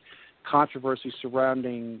for the controversy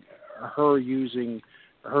surrounding her using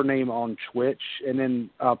her name on Twitch. And then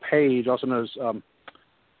Paige, also known as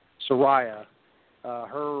Soraya,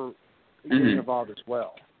 her getting involved as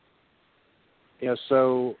well.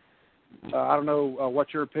 So I don't know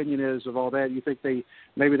what your opinion is of all that. You think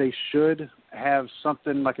maybe they should have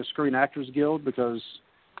something like a Screen Actors Guild because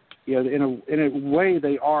in a way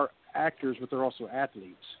they are actors, but they're also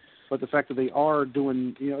athletes. But the fact that they are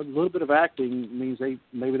doing a little bit of acting means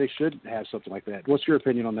maybe they should have something like that. What's your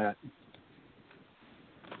opinion on that?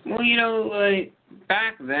 Well, like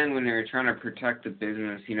back then when they were trying to protect the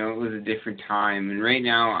business, it was a different time. And right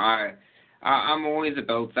now, I'm always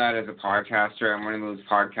about that as a podcaster. I'm one of those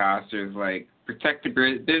podcasters like protect the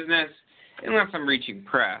business. Unless I'm reaching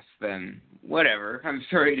press, then whatever. I'm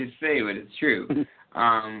sorry to say, but it's true.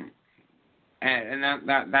 And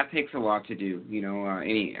that takes a lot to do,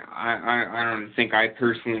 I don't think I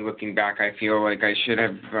personally, looking back, I feel like I should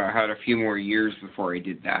have had a few more years before I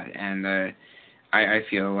did that, and I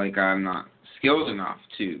feel like I'm not skilled enough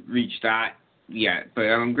to reach that yet, but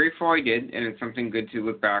I'm grateful I did, and it's something good to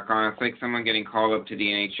look back on. It's like someone getting called up to the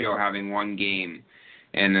NHL having one game,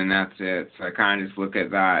 and then that's it. So I kind of just look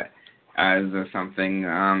at that as something.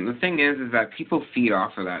 The thing is that people feed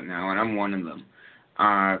off of that now, and I'm one of them.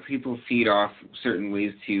 People feed off certain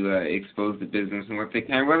ways to expose the business and what they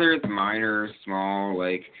can, whether it's minor or small.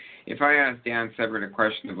 Like, if I asked Dan Severn a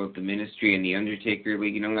question about the Ministry and the Undertaker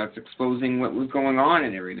League, that's exposing what was going on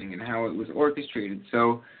and everything and how it was orchestrated.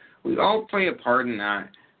 So we all play a part in that,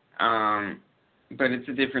 but it's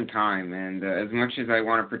a different time. And as much as I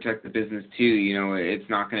want to protect the business too, it's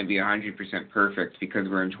not going to be 100% perfect because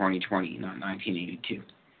we're in 2020, not 1982.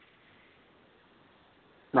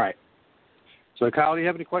 Right. So, Kyle, do you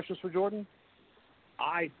have any questions for Jordan?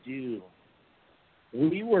 I do.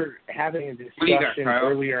 We were having a discussion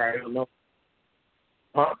earlier. I don't know.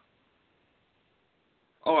 Huh?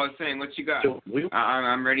 Oh, I was saying, what you got? So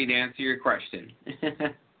I'm ready to answer your question.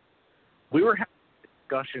 We were having a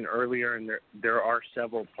discussion earlier, and there are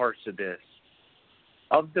several parts of this.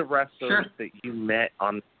 Of the wrestlers that you met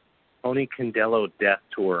on the Tony Condello Death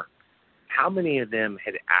Tour, how many of them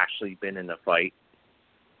had actually been in the fight?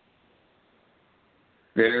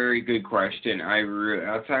 Very good question.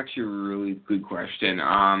 That's actually a really good question.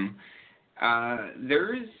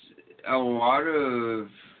 There's a lot of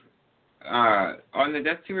on the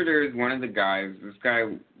Death Tour. There's one of the guys. This guy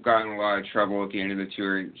got in a lot of trouble at the end of the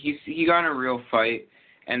tour. He got in a real fight,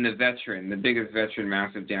 and the veteran, the biggest veteran,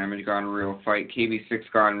 Massive Damage, got in a real fight.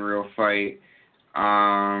 KB6 got in a real fight,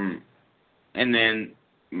 and then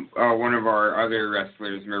one of our other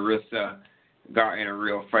wrestlers, Marissa, got in a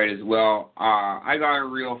real fight as well. I got a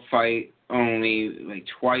real fight only like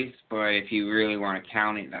twice, but if you really want to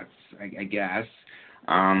count it, that's I guess.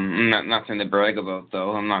 Nothing to brag about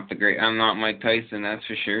though. I'm not Mike Tyson, that's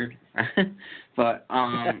for sure. But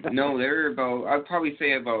no, there are about, I'd probably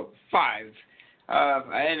say about 5.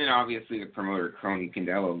 And then obviously the promoter Tony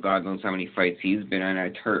Condello, God knows how many fights he's been in. I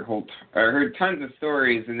heard tons of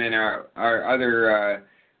stories, and then our other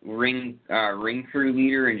ring crew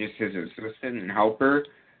leader and just his assistant and helper,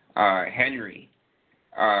 Henry,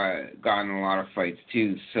 got in a lot of fights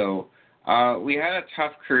too. So we had a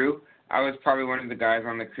tough crew. I was probably one of the guys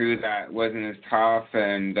on the crew that wasn't as tough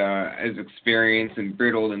and as experienced and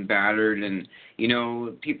brittled and battered, and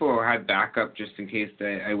people had backup just in case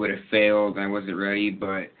that I would have failed and I wasn't ready.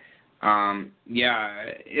 But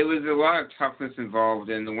it was a lot of toughness involved,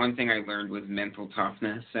 and the one thing I learned was mental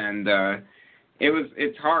toughness. And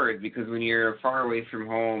it's hard because when you're far away from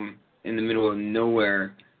home in the middle of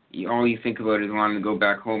nowhere, all you think about is wanting to go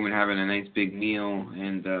back home and having a nice big meal.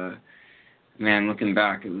 And man, looking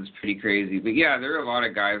back, it was pretty crazy. But yeah, there are a lot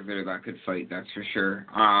of guys there that could fight, that's for sure.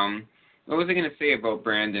 What was I going to say about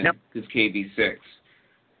Brandon, who's KB6?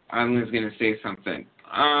 I was going to say something.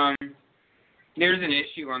 There's an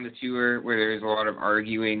issue on the tour where there's a lot of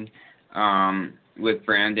arguing with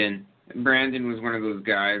Brandon. Brandon was one of those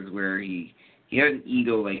guys where he had an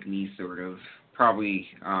ego like me, sort of, probably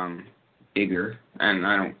bigger, and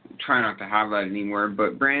I don't try not to have that anymore,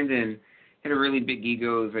 but Brandon had a really big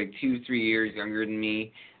ego. He was like 2-3 years younger than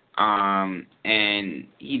me. And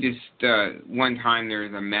he just, one time there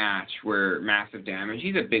was a match where massive damage.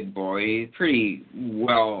 He's a big boy, pretty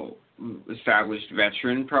well established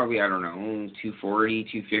veteran, probably, I don't know, 240,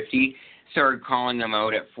 250. Started calling him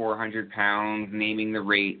out at 400 pounds, naming the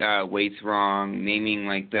weights wrong, naming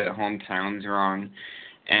like the hometowns wrong.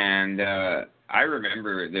 And I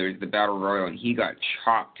remember there was the Battle Royal, and he got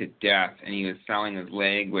chopped to death, and he was selling his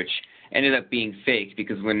leg, which ended up being fake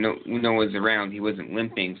because when no one was around, he wasn't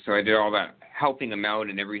limping. So I did all that helping him out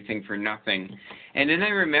and everything for nothing. And then I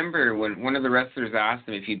remember when one of the wrestlers asked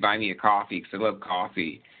him if he'd buy me a coffee, because I love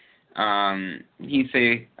coffee. He'd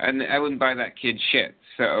say, I wouldn't buy that kid shit.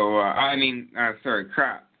 So,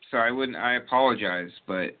 crap. So I apologize,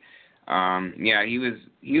 but, yeah, he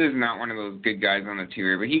was not one of those good guys on the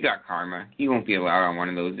tour, but he got karma. He won't be allowed on one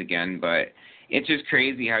of those again, but it's just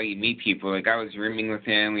crazy how you meet people. Like, I was rooming with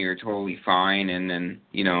him, we were totally fine, and then,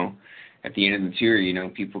 you know, at the end of the tour, you know,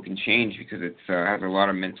 people can change because it has a lot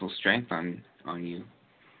of mental strength on you.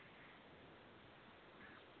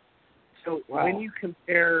 So when you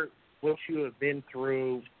compare what you have been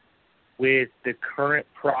through with the current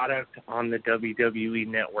product on the WWE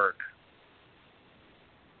network,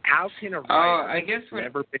 how can a writer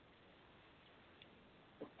never be...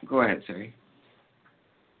 Go ahead, sorry.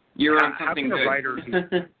 You're on something good. How can a writer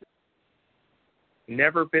who's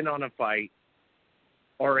never been on a fight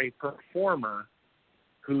or a performer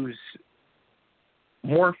who's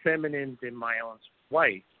more feminine than my own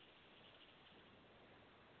wife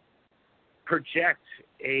project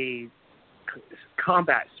a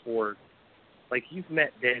combat sport? Like, you've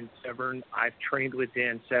met Dan Severn. I've trained with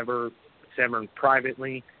Dan Severn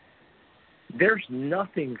privately. There's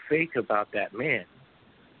nothing fake about that man.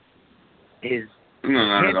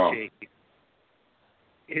 Not at all.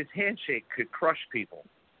 His handshake could crush people.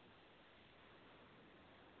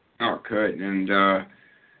 Oh, it could. And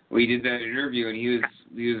we did that interview, and he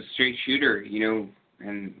was a straight shooter, you know,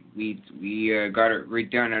 and we got it right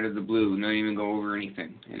down out of the blue, not even go over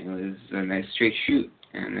anything. And it was a nice straight shoot,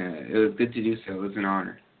 and it was good to do so. It was an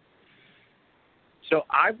honor. So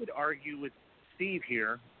I would argue with Steve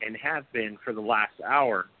here, and have been for the last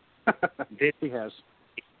hour, that he has.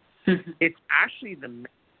 It's actually the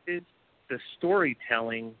message, the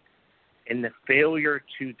storytelling, and the failure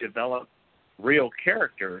to develop real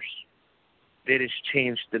characters that has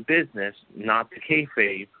changed the business, not the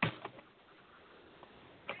kayfabe.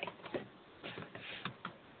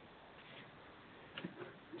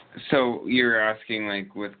 So you're asking,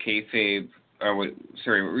 like, with kayfabe, what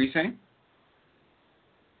were you saying?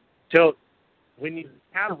 So when you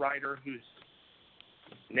have a writer who's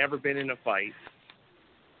never been in a fight,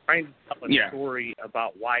 trying to tell a story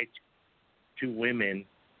about why two women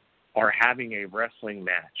are having a wrestling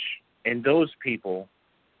match, and those people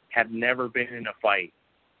have never been in a fight.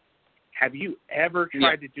 Have you ever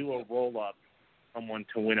tried to do a roll-up someone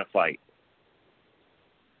to win a fight?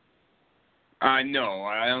 No,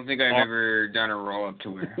 I don't think I've ever done a roll-up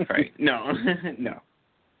to win a fight. No, no.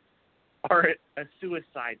 Or a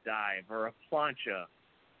suicide dive, or a plancha.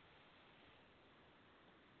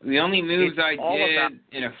 The only moves I did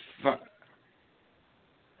in a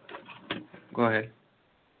Go ahead.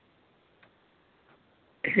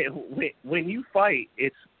 When you fight,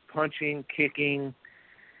 it's punching, kicking.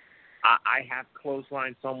 I have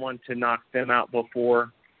clotheslined someone to knock them out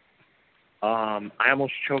before. I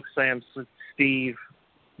almost chokeslammed Steve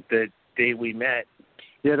the day we met.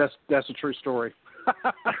 Yeah, that's a true story.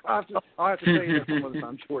 I'll have to tell you that some other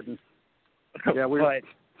time, Jordan. Yeah, but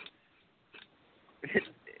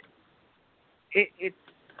it's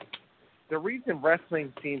the reason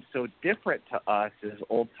wrestling seems so different to us as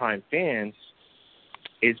old-time fans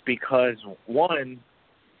is because, one,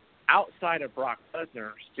 outside of Brock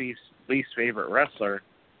Lesnar, Steve's least favorite wrestler,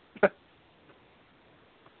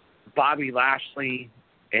 Bobby Lashley,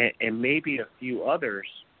 and maybe a few others,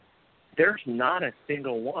 there's not a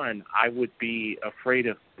single one I would be afraid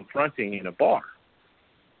of confronting in a bar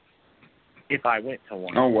if I went to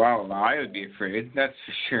one. Oh, wow. I would be afraid. That's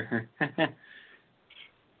for sure.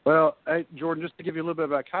 Well, hey, Jordan, just to give you a little bit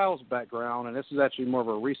about Kyle's background, and this is actually more of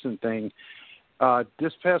a recent thing,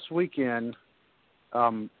 this past weekend,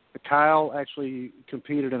 Kyle actually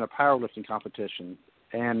competed in a powerlifting competition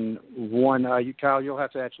and won. Kyle, you'll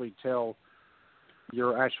have to actually tell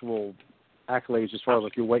your actual accolades as far as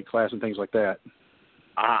like your weight class and things like that.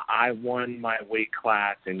 I won my weight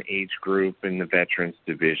class and age group in the veterans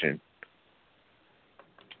division.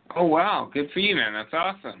 Oh, wow. Good for you, man. That's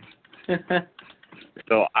awesome.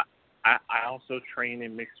 So I also train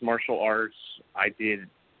in mixed martial arts. I did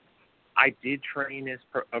train as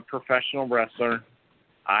a professional wrestler.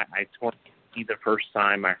 I the first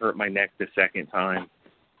time. I hurt my neck the second time,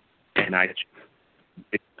 and I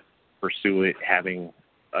didn't pursue it, having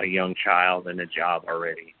a young child and a job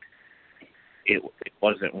already. It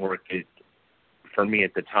wasn't worth it for me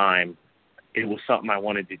at the time. It was something I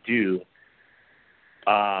wanted to do.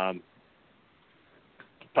 But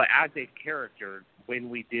as a character, when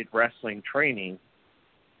we did wrestling training,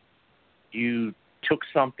 you took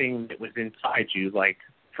something that was inside you. Like,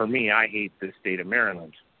 for me, I hate the state of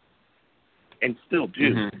Maryland, and still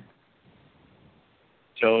do. Mm-hmm.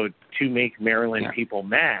 So to make Maryland Yeah. people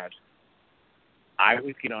mad, I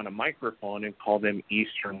would get on a microphone and call them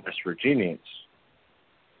Eastern West Virginians.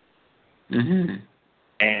 Mm-hmm.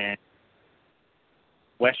 And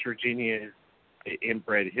West Virginia is the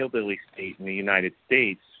inbred hillbilly state in the United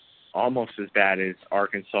States, almost as bad as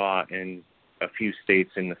Arkansas and a few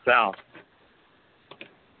states in the South.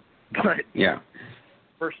 But Yeah.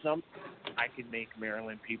 for some, I could make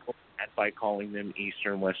Maryland people mad by calling them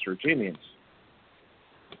Eastern West Virginians.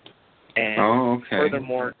 And Okay.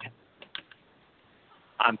 furthermore,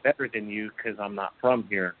 I'm better than you because I'm not from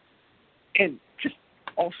here. And just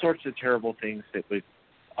all sorts of terrible things that would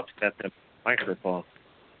upset them on the microphone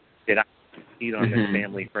that I eat on this Mhm.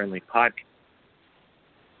 family-friendly podcast.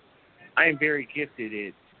 I am very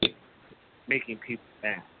gifted at making people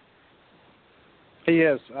mad. He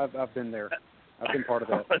is. I've been there. I've been part of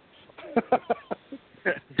that.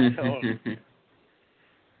 So,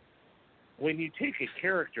 when you take a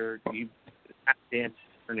character, you have Dan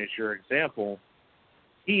Stern as your example.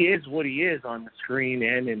 He is what he is on the screen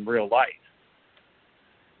and in real life.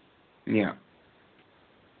 Yeah.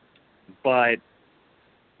 But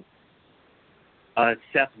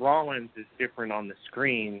Seth Rollins is different on the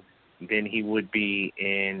screen than he would be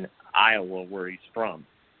in Iowa, where he's from.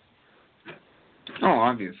 Oh,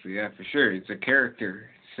 obviously, yeah, for sure. It's a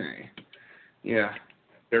character. Yeah.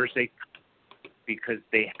 Because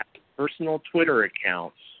they have personal Twitter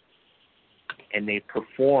accounts and they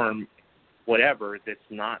perform whatever that's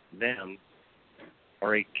not them,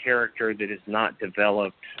 or a character that is not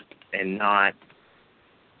developed and not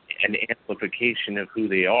an amplification of who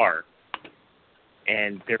they are.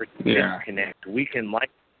 And there's a disconnect. We can like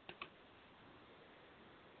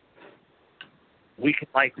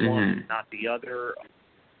one, not the other.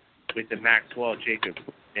 With the Maxwell Jacob,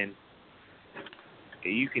 and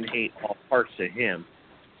you can hate all parts of him.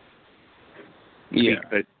 Yeah.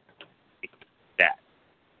 Because that.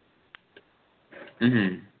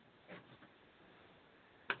 Mhm.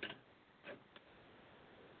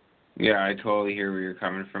 Yeah, I totally hear where you're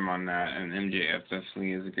coming from on that. And MJF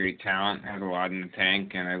definitely is a great talent, has a lot in the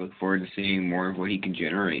tank, and I look forward to seeing more of what he can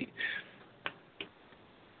generate.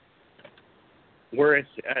 Whereas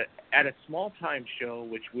at a small-time show,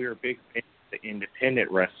 which we're big fans of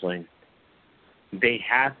independent wrestling, they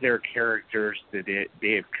have their characters that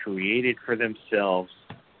they have created for themselves,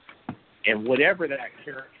 and whatever that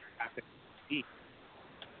character happens to be,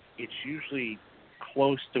 it's usually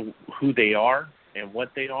close to who they are and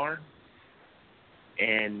what they are,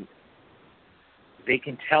 and they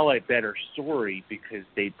can tell a better story because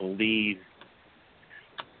they believe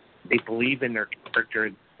in their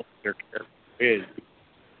character, what their character is.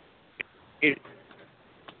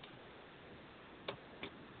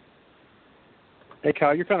 Hey,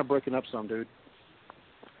 Kyle, you're kind of breaking up some, dude.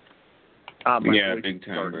 Yeah, big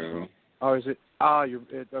time, bro. Oh, is it?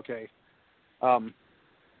 Okay. Well,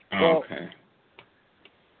 Okay.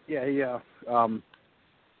 Yeah,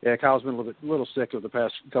 Kyle's been a little sick of the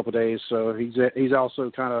past couple of days, so he's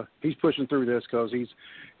also he's pushing through this because he's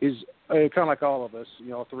kind of like all of us,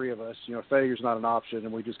 all three of us. Failure's not an option,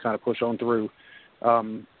 and we just kind of push on through.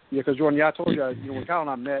 Because Jordan, I told you, when Kyle and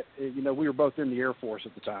I met, we were both in the Air Force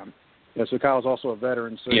at the time. So Kyle's also a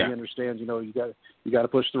veteran, so he understands. You got to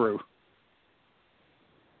push through.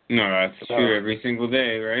 No, that's true every single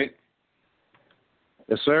day, right?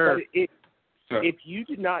 Yes, sir. If you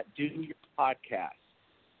did not do your podcast,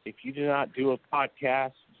 if you did not do a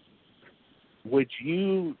podcast, would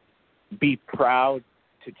you be proud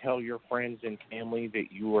to tell your friends and family that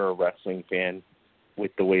you were a wrestling fan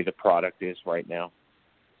with the way the product is right now?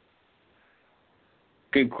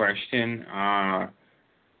 Good question. I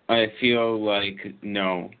feel like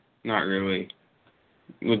no, not really.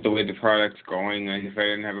 With the way the product's going, like if I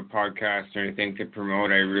didn't have a podcast or anything to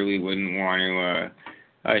promote, I really wouldn't want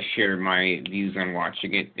to share my views on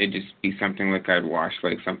watching it. It'd just be something like I'd watch,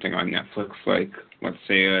 like something on Netflix, like let's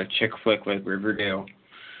say a chick flick like Riverdale.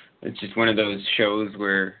 It's just one of those shows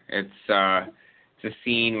where it's a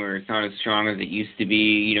scene where it's not as strong as it used to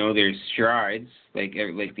be. There's strides, like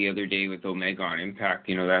the other day with Omega on Impact.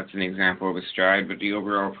 That's an example of a stride, but the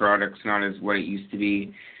overall product's not as what it used to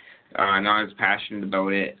be. not as passionate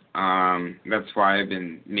about it. That's why I've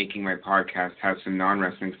been making my podcast have some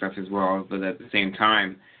non-wrestling stuff as well. But at the same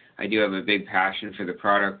time, I do have a big passion for the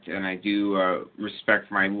product, and I do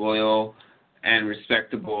respect my loyal and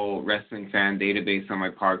respectable wrestling fan database on my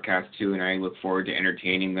podcast too, and I look forward to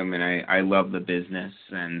entertaining them, and I love the business,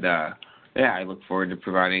 and I look forward to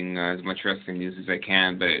providing as much wrestling news as I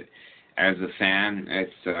can, but as a fan,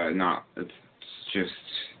 it's just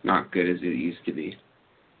not good as it used to be.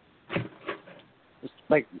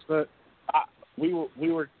 Like, we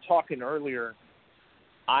were talking earlier,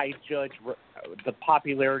 I judge the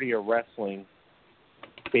popularity of wrestling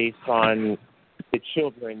based on the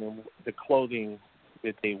children and the clothing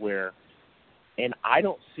that they wear. And I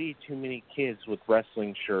don't see too many kids with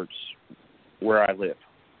wrestling shirts where I live.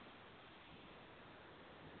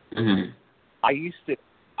 Mm-hmm. I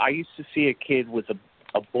used to see a kid with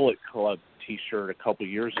a Bullet Club T-shirt a couple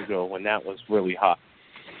years ago when that was really hot.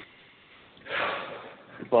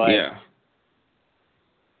 But yeah.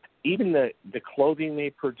 Even the clothing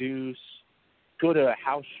they produce, go to a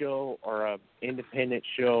house show or a independent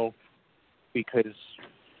show because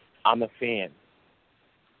I'm a fan.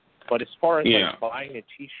 But as far as like buying a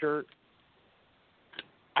T-shirt,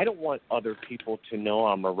 I don't want other people to know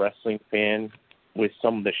I'm a wrestling fan with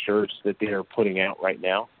some of the shirts that they are putting out right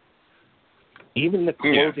now. Even the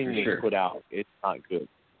clothing they put out, it's not good.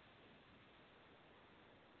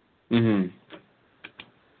 Mm-hmm.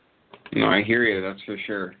 No, I hear you. That's for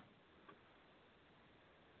sure.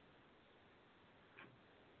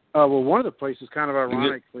 Well, one of the places, kind of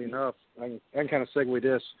ironically enough, I can kind of segue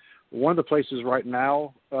this. One of the places right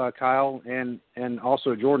now, Kyle, and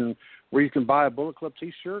also Jordan, where you can buy a Bullet Club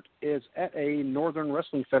T-shirt is at a Northern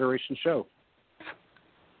Wrestling Federation show.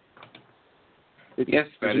 Yes,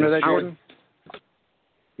 did you know that, Jordan?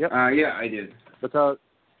 Yep. Yeah, I did. Because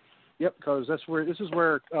this is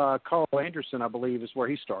where Carl Anderson, I believe, is where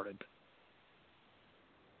he started.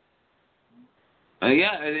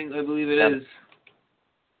 Yeah, I believe it is.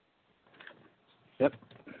 Yep.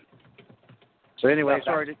 So anyway,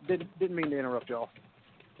 sorry, didn't mean to interrupt y'all.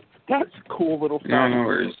 That's a cool little thing. No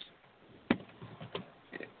worries.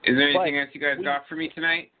 Is there anything else you guys got for me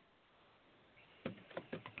tonight?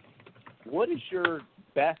 What is your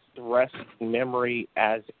best wrestling memory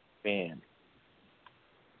as a fan?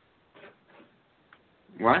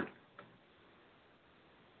 What?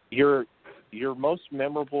 Your most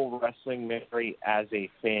memorable wrestling memory as a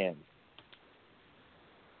fan?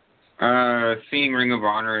 Seeing Ring of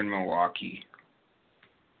Honor in Milwaukee.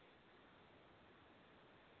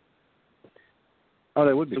 Oh,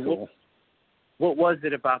 that would be cool. What was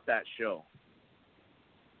it about that show?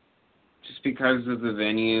 Just because of the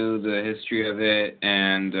venue, the history of it,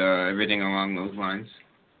 and everything along those lines.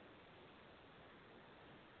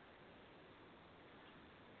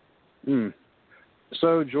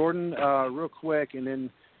 So, Jordan, real quick, and then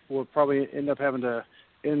we'll probably end up having to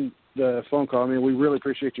end the phone call. I mean, we really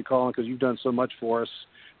appreciate you calling because you've done so much for us.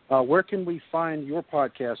 Where can we find your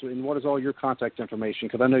podcast, and what is all your contact information?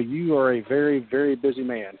 Because I know you are a very, very busy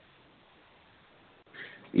man.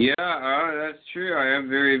 Yeah, that's true. I am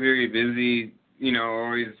very, very busy. You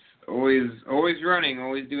know, always running,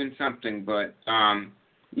 always doing something. But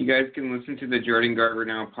you guys can listen to the Jordan Garber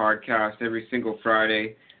Now podcast every single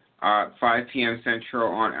Friday, 5 p.m.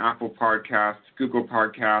 Central on Apple Podcasts, Google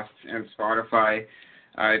Podcasts, and Spotify.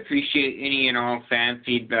 I appreciate any and all fan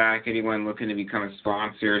feedback. Anyone looking to become a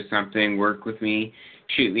sponsor or something, work with me,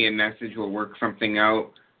 shoot me a message. We'll work something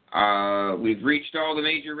out. We've reached all the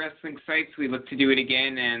major wrestling sites. We look to do it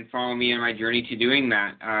again, and follow me on my journey to doing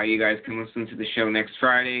that. You guys can listen to the show next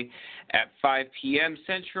Friday at 5 p.m.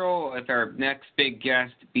 Central with our next big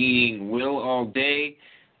guest being Will All Day.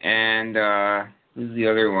 And who's the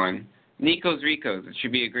other one? Nico's Ricos. It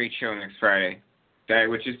should be a great show next Friday,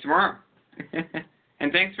 which is tomorrow.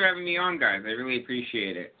 And thanks for having me on, guys. I really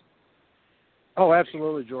appreciate it. Oh,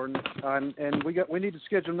 absolutely, Jordan. And we need to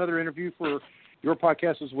schedule another interview for your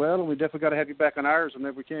podcast as well, and we definitely got to have you back on ours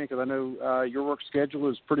whenever we can, because I know your work schedule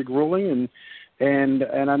is pretty grueling, and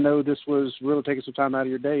I know this was really taking some time out of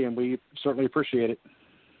your day, and we certainly appreciate it.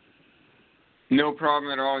 No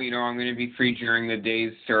problem at all. You know, I'm going to be free during the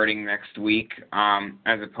days starting next week,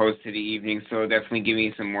 as opposed to the evening, so definitely give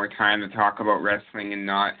me some more time to talk about wrestling and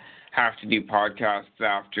not have to do podcasts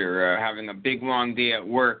after having a big, long day at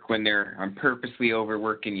work when I'm purposely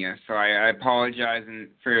overworking you. So I apologize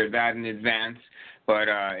for that in advance, but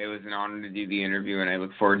it was an honor to do the interview, and I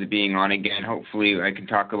look forward to being on again. Hopefully I can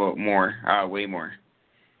talk about more, way more.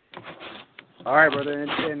 All right, brother.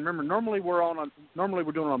 And remember, normally we're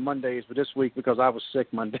doing it on Mondays, but this week, because I was sick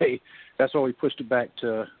Monday, that's why we pushed it back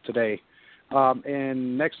to today.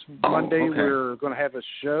 And next Monday okay. we're going to have a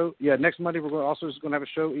show. Yeah, next Monday we're also going to have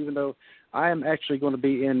a show, even though I am actually going to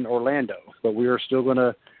be in Orlando. But we are still going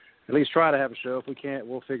to at least try to have a show. If we can't,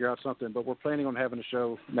 we'll figure out something. But we're planning on having a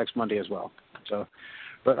show next Monday as well. So,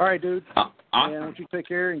 but all right, dude. Awesome. Man, why don't you take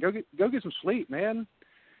care and go get some sleep, man?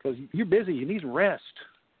 Because you're busy. You need some rest.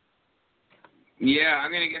 Yeah,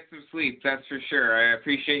 I'm going to get some sleep, that's for sure. I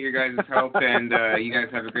appreciate your guys' help, and you guys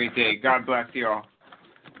have a great day. God bless you all.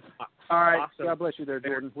 All right. Awesome. God bless you there,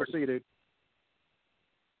 Jordan. We'll see you, dude.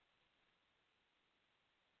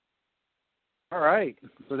 All right.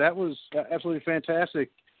 So that was absolutely fantastic.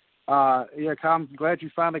 Yeah, I'm glad you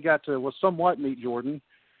finally got to, somewhat meet Jordan.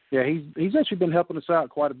 Yeah, he's actually been helping us out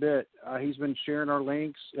quite a bit. He's been sharing our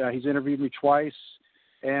links. He's interviewed me twice,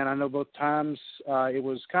 and I know both times it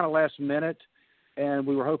was kind of last minute, and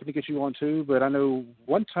we were hoping to get you on too. But I know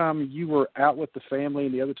one time you were out with the family,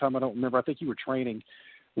 and the other time I don't remember. I think you were training,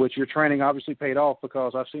 which your training obviously paid off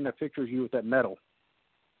because I've seen that picture of you with that medal.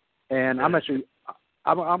 And I'm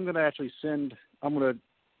going to actually send. I'm going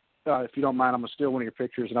to, if you don't mind, I'm going to steal one of your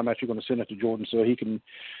pictures, and I'm actually going to send it to Jordan so he can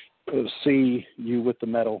see you with the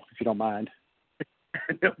medal, if you don't mind.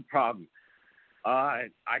 No problem. I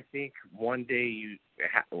think one day you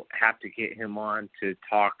have to get him on to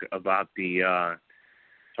talk about the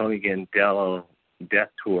Tony Gandello death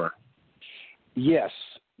tour. Yes,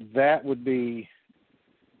 that would be,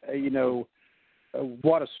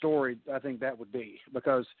 what a story I think that would be.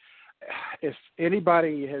 Because if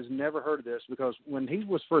anybody has never heard of this, because when he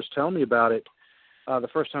was first telling me about it, the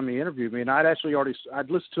first time he interviewed me, and I'd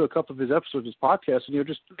listened to a couple of his episodes of his podcast, and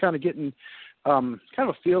just kind of getting kind of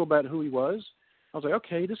a feel about who he was. I was like,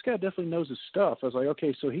 okay, this guy definitely knows his stuff. I was like,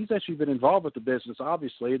 okay, so he's actually been involved with the business,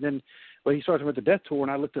 obviously. And then when he started with the death tour,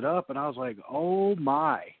 and I looked it up, and I was like, oh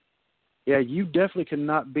my, yeah, you definitely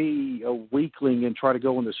cannot be a weakling and try to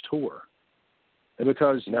go on this tour,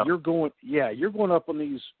 because you're going up on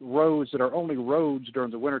these roads that are only roads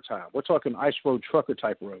during the wintertime. We're talking ice road trucker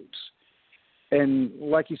type roads. And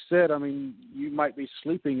like you said, I mean, you might be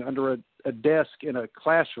sleeping under a desk in a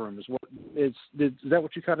classroom. Is that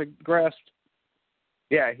what you kind of grasped?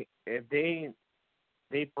 Yeah, if they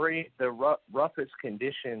brave the roughest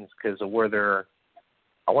conditions because of where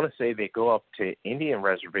I want to say they go up to Indian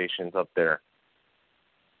reservations up there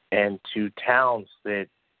and to towns that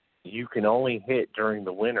you can only hit during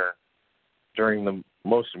the winter, during the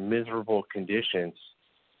most miserable conditions.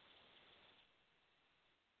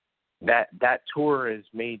 That tour has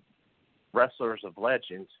made wrestlers of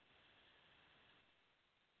legends.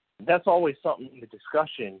 That's always something in the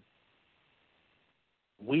discussion.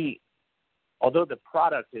 Although the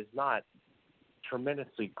product is not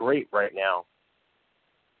tremendously great right now,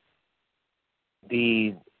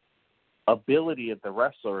 the ability of the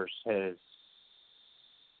wrestlers has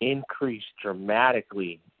increased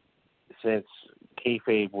dramatically since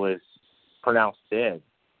Kayfabe was pronounced dead.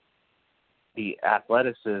 The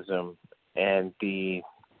athleticism and the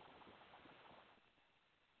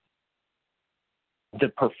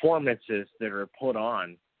performances that are put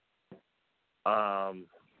on have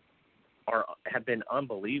been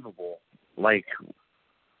unbelievable. Like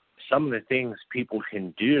some of the things people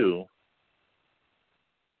can do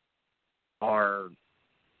are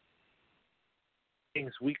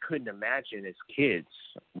things we couldn't imagine as kids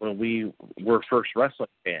when we were first wrestling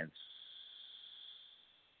fans.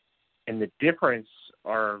 And the difference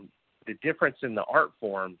in the art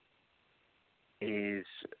form is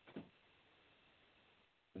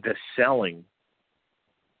the selling.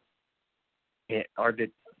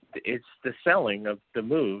 It's the selling of the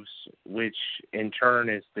moves, which in turn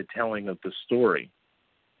is the telling of the story.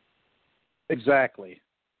 Exactly.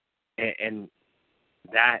 And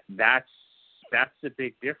that's the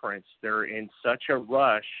big difference. They're in such a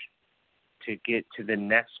rush to get to the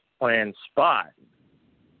next planned spot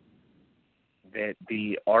that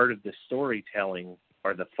the art of the storytelling,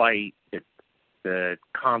 or the fight, the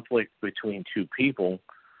conflict between two people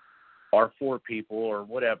or four people or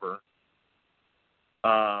whatever.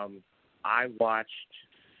 I watched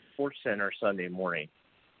SportsCenter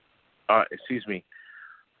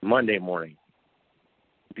Monday morning,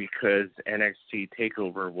 because NXT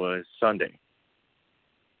TakeOver was Sunday.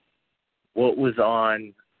 What was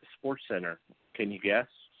on SportsCenter? Can you guess?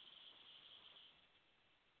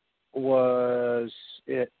 Was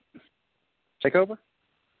it TakeOver?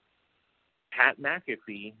 Pat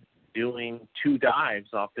McAfee doing two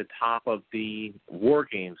dives off the top of the War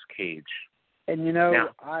Games cage. And,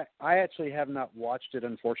 I actually have not watched it,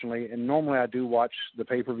 unfortunately. And normally I do watch the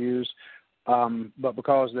pay-per-views. But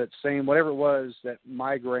because that same, whatever it was, that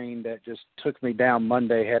migraine that just took me down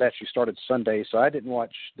Monday had actually started Sunday, so I didn't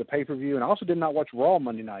watch the pay-per-view, and I also did not watch Raw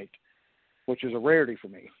Monday night, which is a rarity for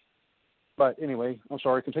me. But anyway, I'm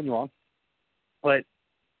sorry, continue on. But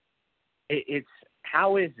it's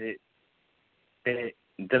how is it that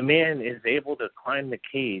the man is able to climb the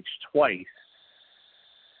cage twice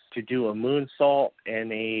to do a moonsault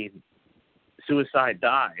and a suicide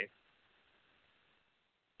dive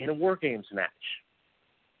in a War Games match?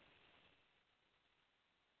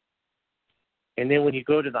 And then when you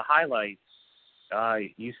go to the highlights,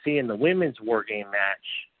 you see in the women's War Game match,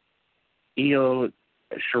 Io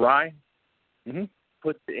Shirai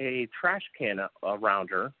puts a trash can around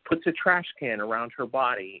her, puts a trash can around her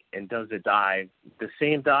body, and does a dive, the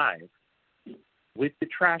same dive, with the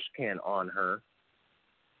trash can on her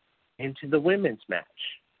into the women's match.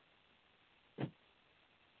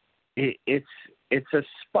 It's a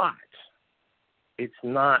spot. It's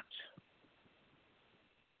not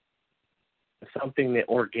something that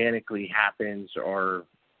organically happens, or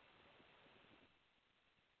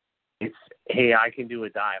it's, hey, I can do a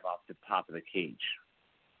dive off the top of the cage.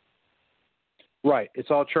 Right. It's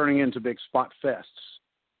all turning into big spot fests.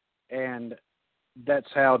 And that's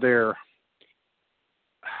how they're,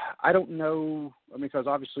 I don't know, I mean, because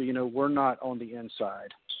obviously, you know, we're not on the inside.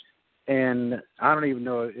 And I don't even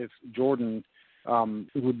know if Jordan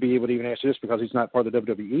would be able to even answer this because he's not part of the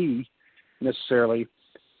WWE necessarily.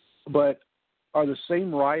 But are the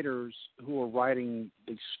same writers who are writing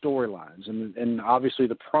the storylines and obviously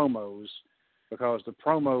the promos, because the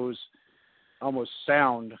promos almost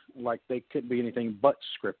sound like they couldn't be anything but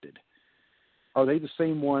scripted. Are they the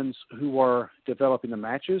same ones who are developing the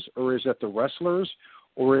matches, or is that the wrestlers,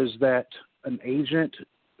 or is that an agent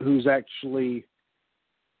who's actually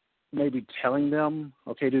maybe telling them,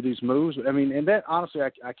 okay, do these moves? I mean, and that honestly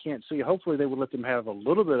I can't see. Hopefully they would let them have a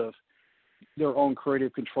little bit of their own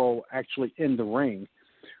creative control actually in the ring.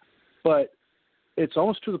 But it's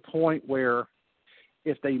almost to the point where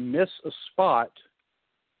if they miss a spot,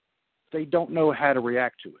 they don't know how to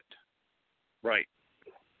react to it. Right.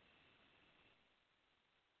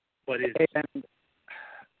 But is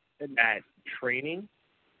that training,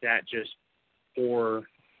 that just for...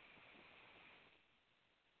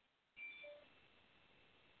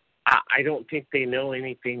 I don't think they know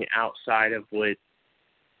anything outside of what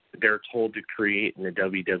they're told to create in the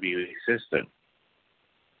WWE system.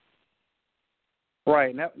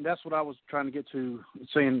 Right, and that's what I was trying to get to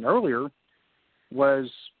saying earlier, was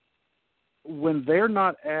when they're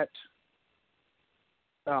not at,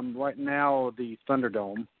 right now, the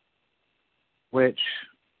Thunderdome, which,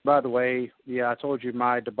 by the way, yeah, I told you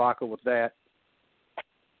my debacle with that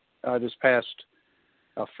this past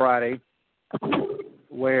Friday,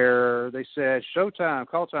 where they said, showtime,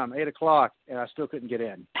 call time, 8 o'clock, and I still couldn't get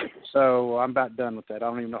in. So I'm about done with that. I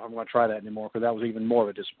don't even know if I'm going to try that anymore, because that was even more of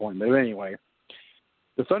a disappointment. But anyway,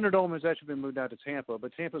 the Thunderdome has actually been moved out to Tampa,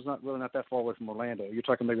 but Tampa's not that far away from Orlando. You're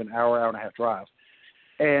talking maybe an hour and a half drive.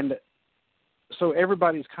 And so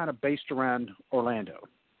everybody's kind of based around Orlando.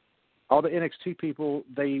 All the NXT people,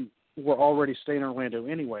 they were already staying in Orlando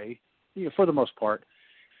anyway, you know, for the most part.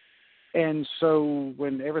 And so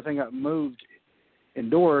when everything got moved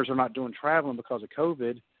indoors, or not doing traveling because of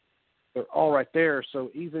COVID, they're all right there. So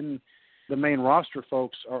even the main roster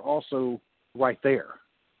folks are also right there.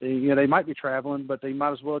 They might be traveling, but they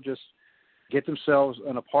might as well just get themselves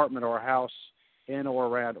an apartment or a house in or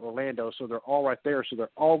around Orlando. So they're all right there. So they're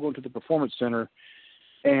all going to the Performance Center,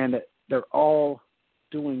 and they're all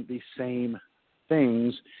doing the same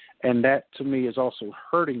things. And that, to me, is also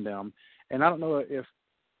hurting them. And I don't know if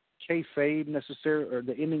Kayfabe necessarily, or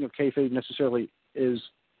the ending of Kayfabe necessarily, is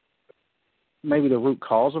maybe the root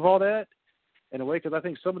cause of all that in a way, because I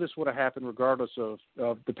think some of this would have happened regardless of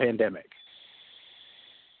the pandemic.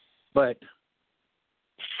 But,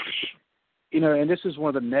 you know, and this is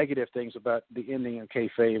one of the negative things about the ending of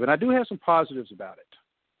Kayfabe, and I do have some positives about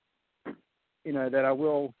it, you know, that I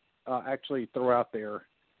will actually throw out there.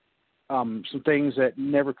 Some things that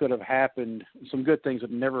never could have happened, some good things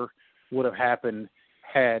that never would have happened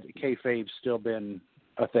had Kayfabe still been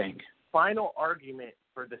a thing. Final argument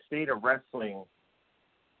for the state of wrestling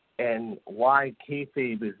and why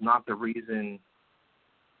Kayfabe is not the reason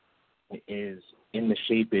it is in the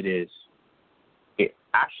shape it is. It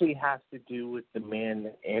actually has to do with the man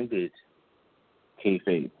that ended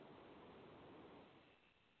Kayfabe.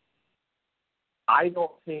 I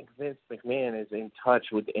don't think Vince McMahon is in touch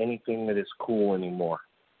with anything that is cool anymore.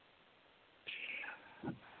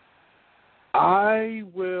 I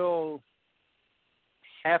will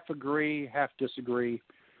half agree, half disagree.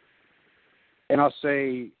 And I'll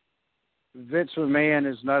say Vince McMahon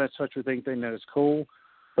is not in touch with anything that is cool,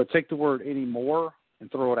 but take the word anymore and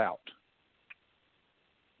throw it out.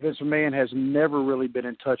 Vince McMahon has never really been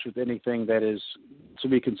in touch with anything that is to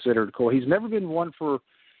be considered cool. He's never been one for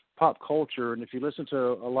pop culture, and if you listen to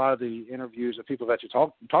a lot of the interviews of people that you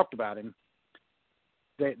talked about him,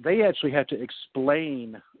 they actually have to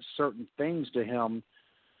explain certain things to him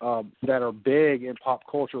that are big in pop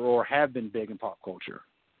culture or have been big in pop culture.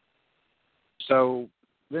 So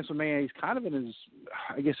Vince McMahon, he's kind of in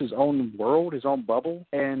his own world, his own bubble,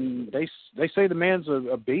 and they say the man's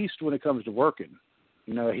a beast when it comes to working.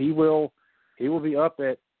 You know, he will be up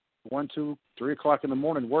at 1, 2, 3 o'clock in the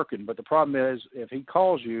morning working. But the problem is, if he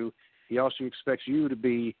calls you, he also expects you to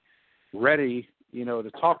be ready, you know,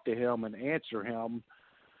 to talk to him and answer him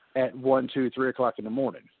at 1, 2, 3 o'clock in the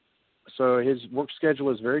morning. So his work schedule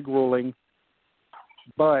is very grueling.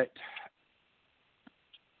 But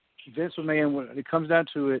Vince McMahon, when it comes down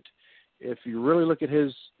to it, if you really look at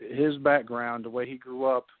his background, the way he grew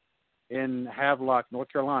up in Havelock,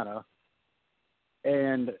 North Carolina,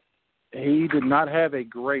 and he did not have a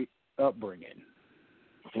great upbringing.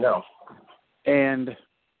 No. And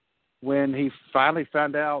when he finally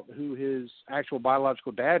found out who his actual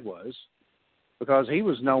biological dad was, because he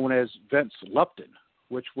was known as Vince Lupton,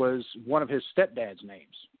 which was one of his stepdad's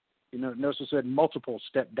names. You know, notice it said multiple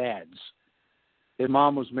stepdads. His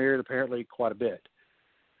mom was married apparently quite a bit.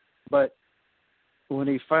 But when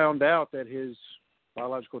he found out that his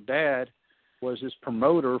biological dad was his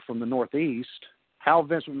promoter from the Northeast, how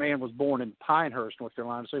Vince McMahon was born in Pinehurst, North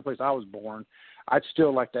Carolina, the same place I was born, I'd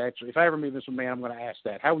still like to actually, if I ever meet Vince McMahon, I'm going to ask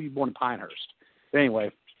that. How were you born in Pinehurst? But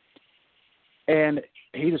anyway, and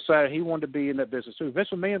he decided he wanted to be in that business too. Vince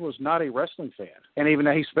McMahon was not a wrestling fan, and even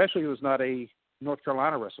he especially was not a North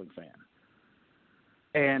Carolina wrestling fan.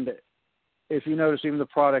 And if you notice, even the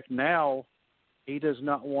product now, he does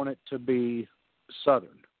not want it to be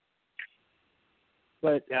Southern.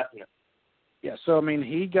 But yeah, so I mean,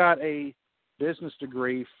 he got a business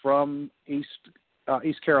degree from East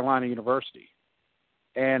Carolina University,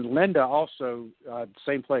 and Linda also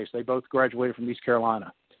same place. They both graduated from East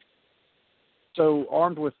Carolina. So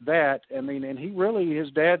armed with that, I mean, and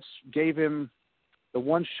his dad gave him the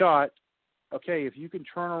one shot. Okay, if you can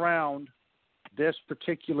turn around this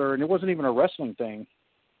particular, and it wasn't even a wrestling thing,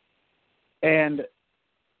 and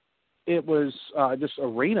it was this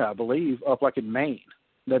arena, I believe, up like in Maine,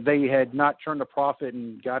 that they had not turned a profit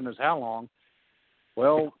in God knows how long.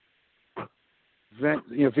 Well,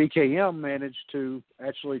 VKM managed to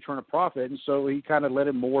actually turn a profit, and so he kind of let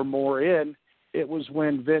him more and more in. It was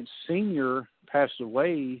when Vince Sr. passed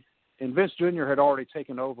away, and Vince Jr. had already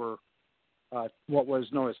taken over what was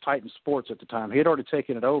known as Titan Sports at the time. He had already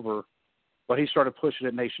taken it over, but he started pushing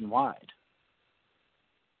it nationwide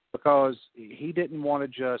because he didn't want to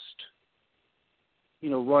just,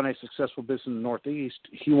 run a successful business in the Northeast.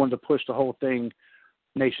 He wanted to push the whole thing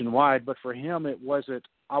nationwide. But for him, it wasn't,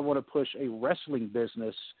 I want to push a wrestling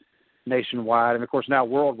business nationwide, and of course now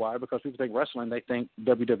worldwide, because people think wrestling, they think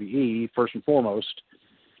WWE first and foremost.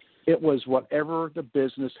 It was whatever the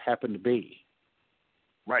business happened to be.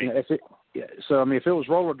 Right. If it was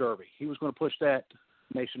roller derby, he was going to push that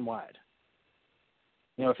nationwide.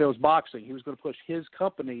 If it was boxing, he was going to push his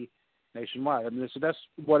company nationwide. I mean, so that's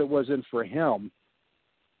what it was in for him.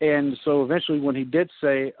 And so eventually when he did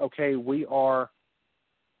say, okay, we are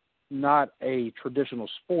not a traditional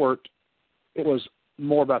sport, it was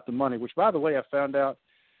more about the money, which, by the way, I found out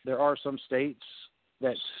there are some states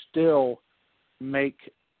that still make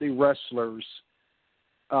the wrestlers,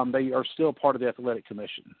 they are still part of the athletic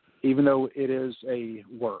commission, even though it is a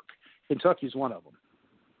work. Kentucky's one of them.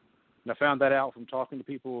 And I found that out from talking to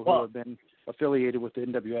people who have been affiliated with the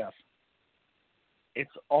NWF. It's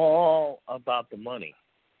all about the money.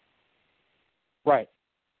 Right.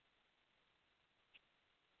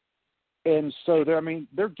 And so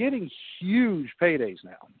they're getting huge paydays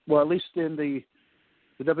now. Well, at least in the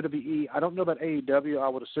WWE. I don't know about AEW. I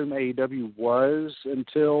would assume AEW was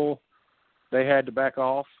until they had to back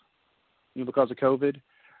off, because of COVID.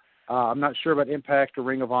 I'm not sure about Impact or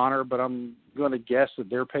Ring of Honor, but I'm going to guess that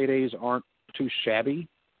their paydays aren't too shabby.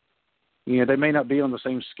 They may not be on the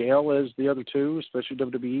same scale as the other two, especially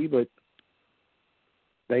WWE, but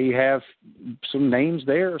they have some names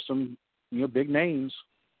there, some big names.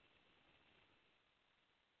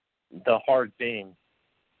 The hard thing,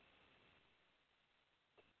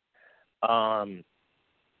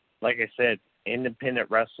 like I said, independent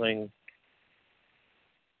wrestling,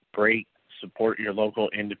 great. Support your local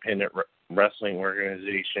independent wrestling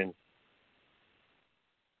organization.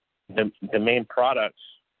 The main products,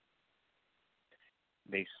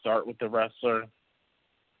 they start with the wrestler,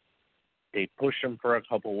 They push them for a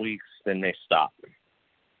couple weeks, then they stop.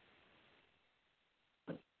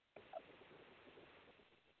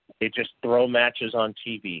 They just throw matches on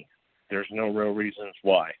TV. There's no real reasons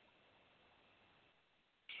why.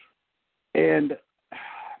 And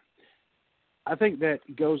I think that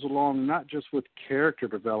goes along not just with character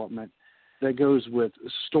development, that goes with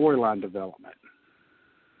storyline development.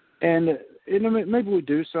 And maybe we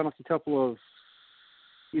do sound like a couple of,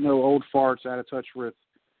 old farts out of touch with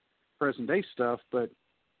present day stuff, but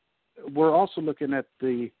we're also looking at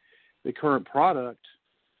the current product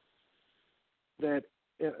that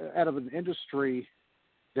out of an industry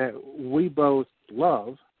that we both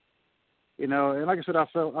love, and like I said,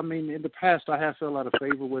 in the past I have fell out of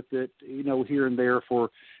favor with it, here and there for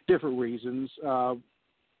different reasons.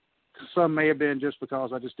 Some may have been just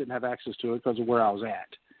because I just didn't have access to it because of where I was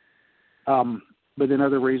at. But then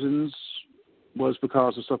other reasons was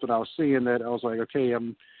because of something I was seeing that I was like, okay,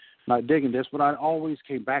 I'm not digging this, but I always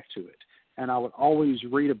came back to it. And I would always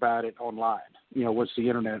read about it online, once the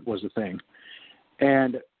internet was a thing.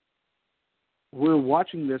 And we're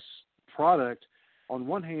watching this product. On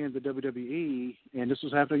one hand, the WWE, and this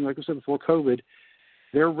was happening, like I said, before COVID,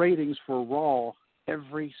 their ratings for Raw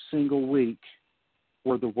every single week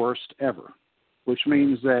were the worst ever, which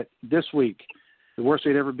means that this week, the worst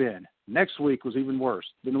they'd ever been. Next week was even worse.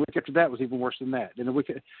 Then the week after that was even worse than that. Then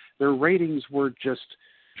their ratings were just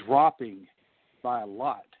dropping by a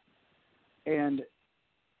lot. And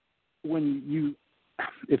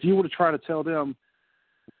if you were to try to tell them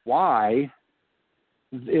why,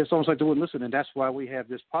 it's almost like they wouldn't listen. And that's why we have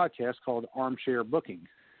this podcast called Armchair Booking,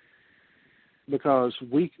 because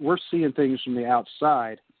we're seeing things from the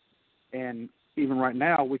outside. And even right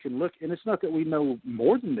now we can look, and it's not that we know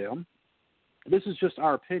more than them. This is just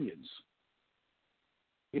our opinions,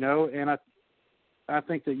 and I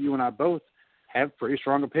think that you and I both have pretty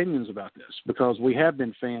strong opinions about this because we have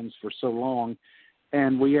been fans for so long,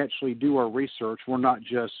 and we actually do our research. We're not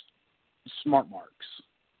just smart marks.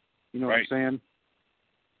 You know right. what I'm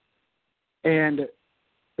saying? And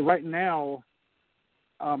right now,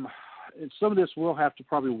 some of this will have to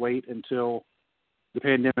probably wait until the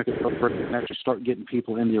pandemic is over and actually start getting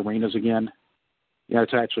people in the arenas again,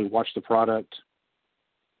 to actually watch the product.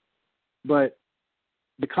 But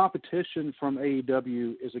the competition from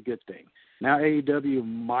AEW is a good thing. Now AEW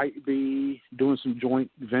might be doing some joint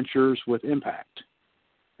ventures with Impact.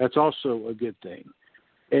 That's also a good thing.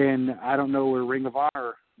 And I don't know where Ring of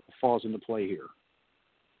Honor falls into play here.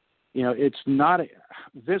 It's not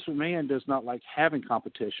Vince McMahon does not like having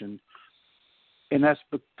competition, and that's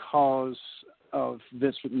because of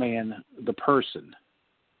Vince McMahon, the person.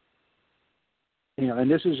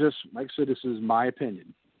 And this is just, like I said, this is my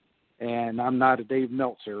opinion. And I'm not a Dave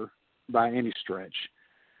Meltzer by any stretch.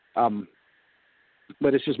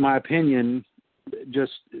 But it's just my opinion,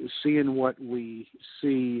 just seeing what we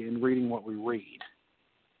see and reading what we read.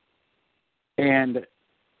 And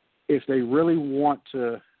if they really want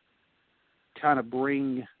to kind of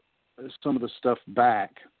bring some of the stuff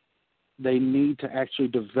back, they need to actually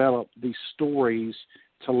develop these stories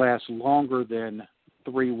to last longer than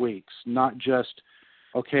 3 weeks, not just,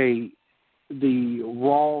 okay, the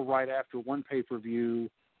Raw right after one pay-per-view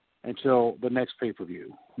until the next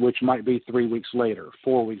pay-per-view, which might be 3 weeks later,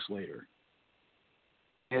 4 weeks later.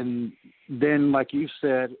 And then, like you've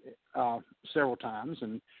said several times,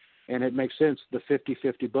 and it makes sense, the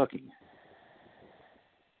 50-50 booking.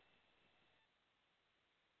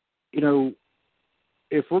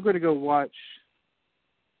 If we're going to go watch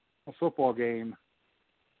a football game,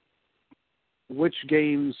 which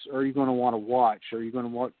games are you going to want to watch? Are you going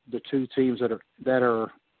to want the two teams that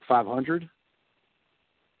are 500,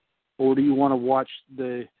 or do you want to watch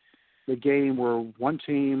the game where one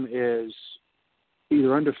team is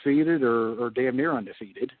either undefeated or damn near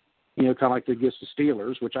undefeated? Kind of like against the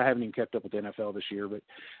Steelers, which I haven't even kept up with the NFL this year, but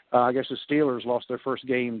I guess the Steelers lost their first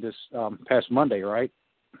game this past Monday, right?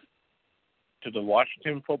 To the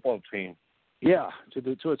Washington football team. Yeah,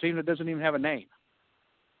 to a team that doesn't even have a name.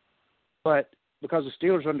 But because the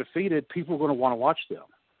Steelers are undefeated, people are going to want to watch them.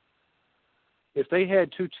 If they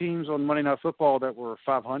had two teams on Monday Night Football that were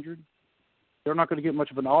 500, they're not going to get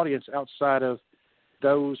much of an audience outside of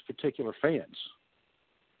those particular fans.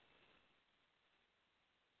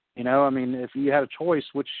 If you had a choice,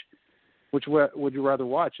 which would you rather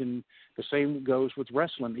watch? And the same goes with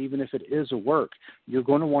wrestling. Even if it is a work, you're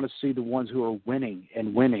going to want to see the ones who are winning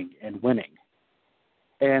and winning and winning.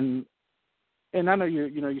 And I know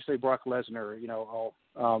you say Brock Lesnar.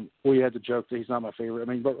 We had the joke that he's not my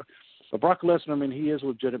favorite. But Brock Lesnar, he is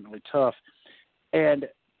legitimately tough, and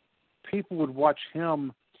people would watch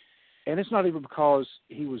him And it's not even because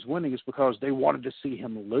he was winning; it's because they wanted to see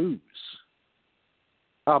him lose.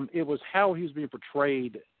 It was how he was being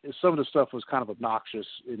portrayed. Some of the stuff was kind of obnoxious,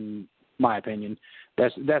 in my opinion.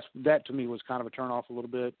 That to me was kind of a turn off a little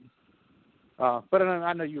bit. But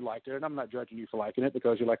I know you liked it, and I'm not judging you for liking it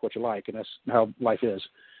because you like what you like, and that's how life is.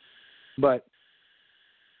 But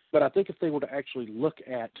I think if they were to actually look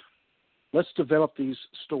at, let's develop these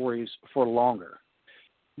stories for longer,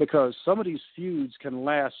 because some of these feuds can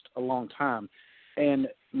last a long time, and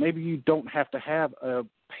maybe you don't have to have a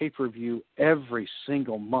pay-per-view every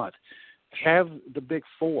single month. Have the big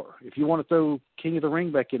four. If you want to throw King of the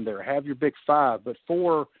Ring back in there, have your big five, but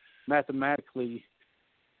four mathematically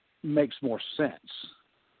makes more sense.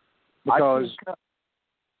 Because I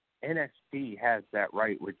think, NXT has that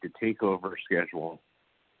right with the takeover schedule.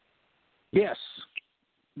 Yes,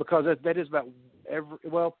 because that is about are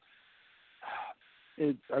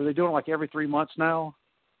they doing it like every 3 months now?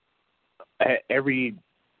 Every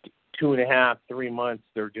 2.5, 3 months,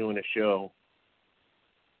 they're doing a show.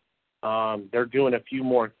 They're doing a few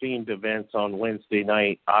more themed events on Wednesday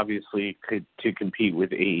night, obviously, to compete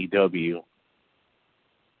with AEW.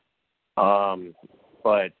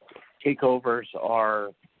 But takeovers are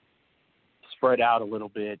spread out a little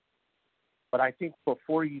bit. But I think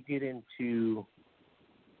before you get into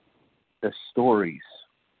the stories,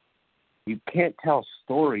 you can't tell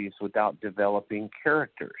stories without developing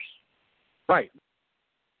characters. Right.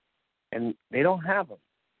 And they don't have them.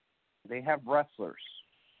 They have wrestlers.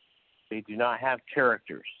 They do not have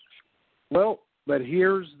characters. Well, but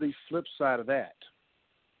here's the flip side of that.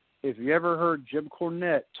 If you ever heard Jim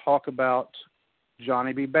Cornette talk about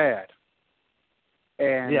Johnny B. Bad,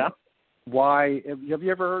 and why, have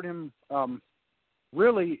you ever heard him,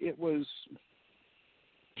 really it was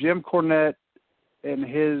Jim Cornette and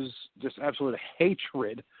his just absolute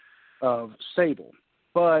hatred of Sable.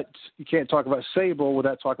 But you can't talk about Sable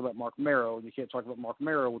without talking about Mark Marrow, and you can't talk about Mark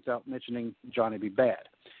Marrow without mentioning Johnny B. Bad.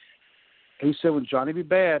 He said when Johnny B.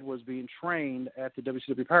 Bad was being trained at the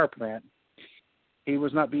WCW Power Plant, he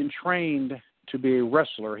was not being trained to be a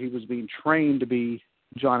wrestler. He was being trained to be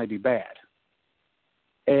Johnny B. Bad.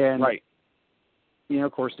 And, right.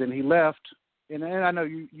 Of course, then he left. And I know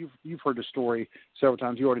you've heard the story several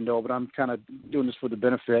times. You already know, but I'm kind of doing this for the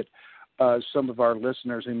benefit of some of our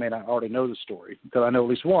listeners who may not already know the story. Because I know at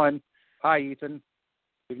least one. Hi, Ethan.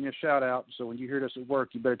 Giving you a shout-out. So when you hear this at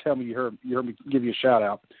work, you better tell me you heard me give you a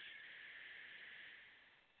shout-out.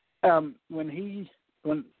 When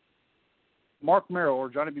Mark Merrill or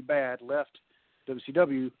Johnny B. Bad left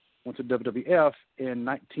WCW, went to WWF in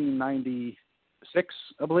 1996,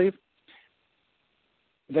 I believe.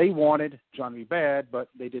 They wanted Johnny B. Bad, but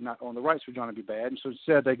they did not own the rights for Johnny B. Bad, and so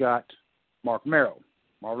instead they got Mark Merrill,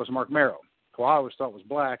 Marvelous Mark Merrill, who I always thought was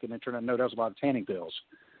black, and then turned out no, that was a lot of tanning pills.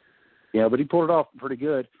 Yeah, but he pulled it off pretty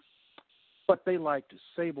good. But they liked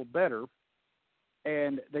Sable better,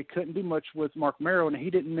 and they couldn't do much with Mark Merrill, and he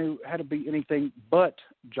didn't know how to be anything but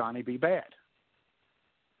Johnny B. Bad.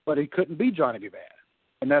 But he couldn't be Johnny B. Bad,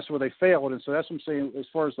 and that's where they failed. And so that's what I'm saying as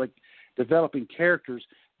far as like developing characters.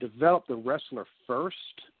 Develop the wrestler first,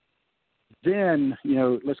 then,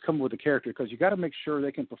 let's come up with a character, because you got to make sure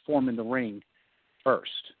they can perform in the ring first.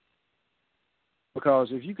 Because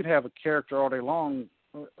if you could have a character all day long,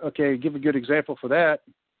 okay, give a good example for that,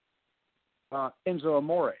 Enzo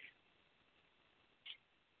Amore.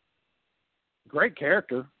 Great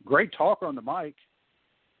character, great talker on the mic.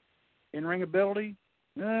 In-ring ability,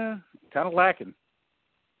 kind of lacking.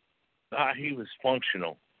 He was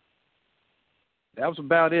functional. That was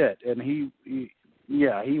about it, and he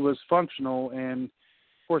was functional, and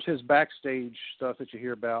of course his backstage stuff that you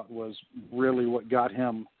hear about was really what got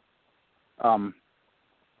him, in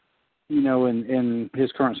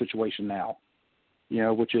his current situation now,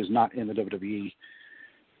 which is not in the WWE.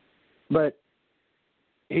 But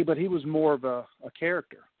he was more of a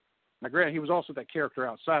character. Now, granted, he was also that character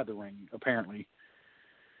outside the ring, apparently.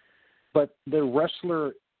 But the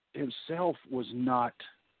wrestler himself was not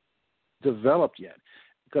developed yet,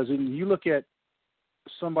 because when you look at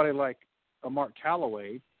somebody like a Mark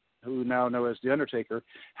Calloway, who now know as The Undertaker,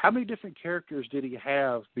 how many different characters did he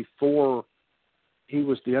have before he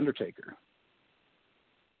was The Undertaker?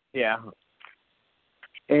 Yeah.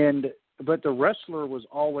 But the wrestler was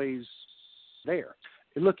always there.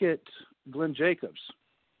 You look at Glenn Jacobs,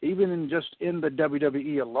 even in the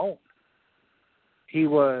WWE alone, he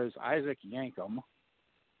was Isaac Yankem.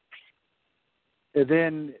 And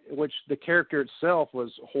then, which the character itself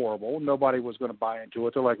was horrible. Nobody was going to buy into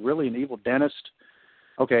it. They're like, really, an evil dentist?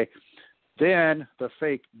 Okay. Then the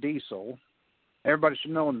fake Diesel. Everybody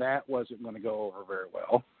should know that wasn't going to go over very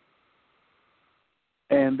well.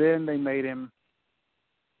 And then they made him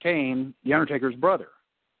Kane, the Undertaker's brother.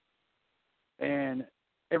 And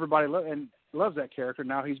everybody loves that character.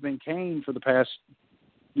 Now he's been Kane for the past,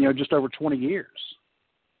 just over 20 years.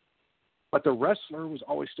 But the wrestler was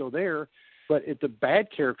always still there. But at the bad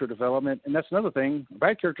character development, and that's another thing,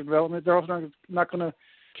 bad character development, they're also not going to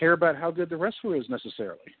care about how good the wrestler is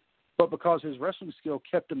necessarily. But because his wrestling skill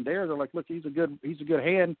kept him there, they're like, look, he's a good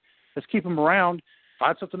hand. Let's keep him around.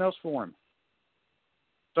 Find something else for him.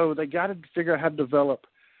 So they got to figure out how to develop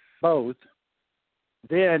both.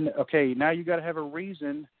 Then, okay, now you got to have a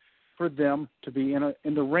reason for them to be in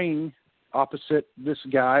the ring opposite this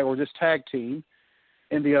guy or this tag team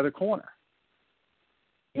in the other corner.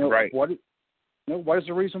 Right. What is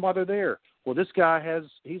the reason why they're there? Well, this guy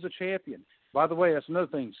he's a champion. By the way, that's another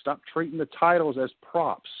thing. Stop treating the titles as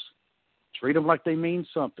props. Treat them like they mean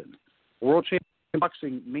something. World champion in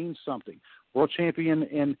boxing means something. World champion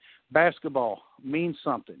in basketball means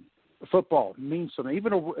something. Football means something.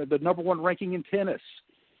 Even the number one ranking in tennis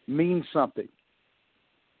means something.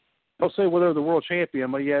 They'll say, well, they're the world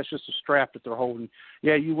champion. Well, yeah, it's just a strap that they're holding.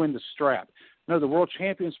 Yeah, you win the strap. No, the world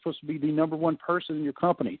champion is supposed to be the number one person in your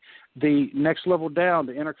company. The next level down,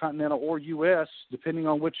 the Intercontinental or U.S., depending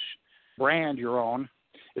on which brand you're on,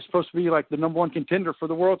 is supposed to be like the number one contender for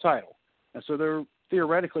the world title. And so they're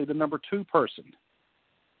theoretically the number two person.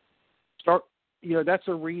 That's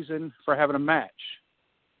a reason for having a match.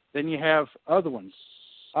 Then you have other ones.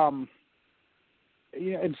 And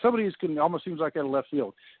some of these can almost seems like out of left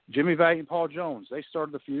field. Jimmy Valiant and Paul Jones, they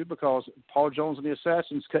started the feud because Paul Jones and the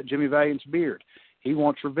Assassins cut Jimmy Valiant's beard. He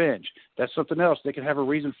wants revenge. That's something else. They can have a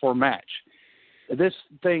reason for a match. This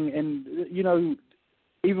thing, and,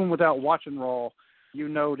 even without watching Raw,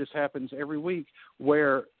 this happens every week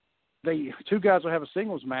where two guys will have a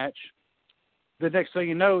singles match. The next thing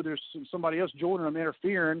you know, there's somebody else joining them,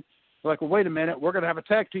 interfering. They're like, well, wait a minute, we're going to have a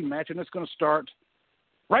tag team match, and it's going to start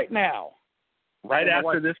right now. Right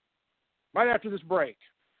after this break.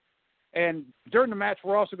 And during the match,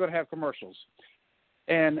 we're also going to have commercials.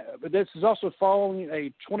 And this is also following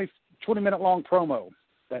a 20-minute long promo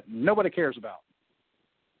that nobody cares about.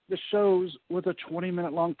 This show's with a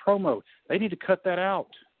 20-minute long promo. They need to cut that out.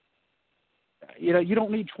 You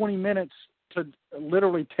don't need 20 minutes to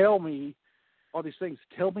literally tell me all these things.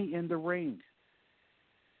 Tell me in the ring.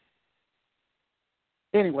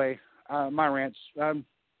 Anyway, my rants. I'm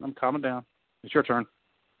calming down. It's your turn.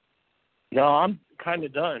 No, I'm kind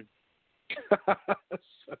of done.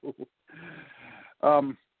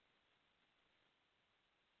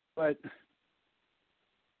 But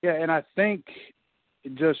yeah, and I think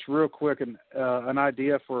just real quick, an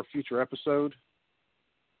idea for a future episode.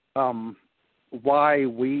 Why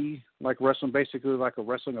we like wrestling, basically like a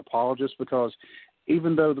wrestling apologist, because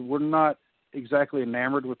even though we're not exactly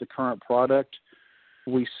enamored with the current product,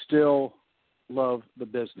 we still love the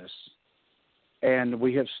business. And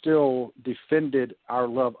we have still defended our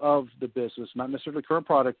love of the business, not necessarily the current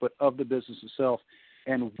product, but of the business itself,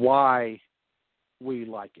 and why we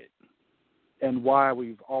like it, and why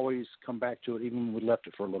we've always come back to it, even when we left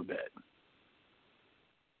it for a little bit.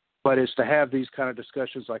 But it's to have these kind of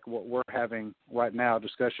discussions like what we're having right now,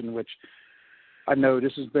 discussion which I know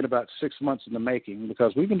this has been about 6 months in the making,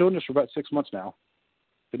 because we've been doing this for about 6 months now.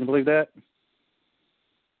 Can you believe that?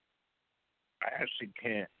 I actually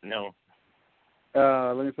can't, no.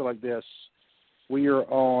 Let me put it like this. We are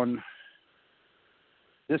on,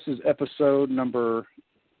 this is episode number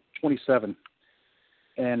 27.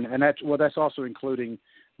 And that's also including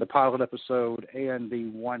the pilot episode and the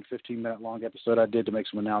 1 15-minute long episode I did to make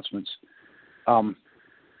some announcements.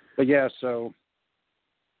 But yeah, so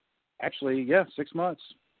actually, 6 months.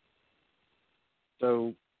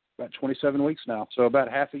 So about 27 weeks now. So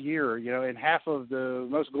about half a year, and half of the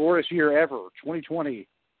most glorious year ever, 2020.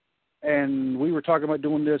 And we were talking about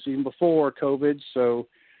doing this even before COVID. So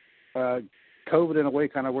COVID in a way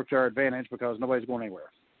kind of worked to our advantage because nobody's going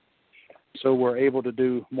anywhere. So we're able to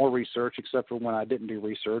do more research, except for when I didn't do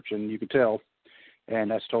research, and you could tell, and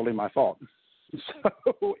that's totally my fault.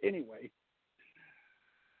 So anyway.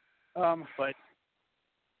 But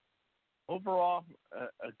overall,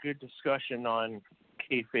 a good discussion on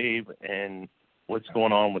Kayfabe and what's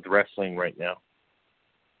going on with wrestling right now.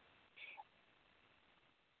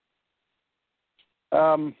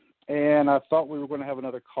 And I thought we were going to have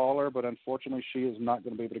another caller, but unfortunately she is not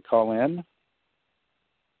going to be able to call in.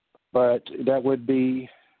 But that would be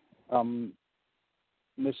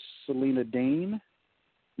Miss Selena Dean,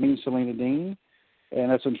 Selena Dean, and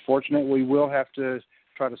that's unfortunate. We will have to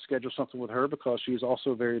try to schedule something with her because she's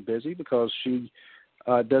also very busy because she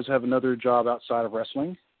does have another job outside of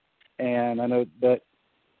wrestling. And I know that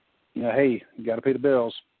hey, you got to pay the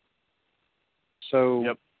bills. So,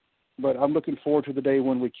 Yep. But I'm looking forward to the day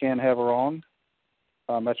when we can have her on.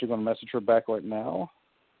 I'm actually going to message her back right now.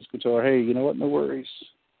 Just going to tell her, hey, you know what? No worries.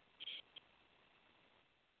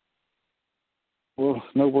 Well,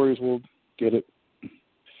 no worries. We'll get it.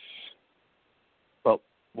 But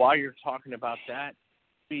while you're talking about that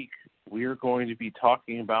week, we're going to be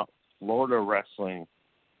talking about Florida wrestling,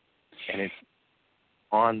 and it's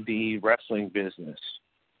on the wrestling business.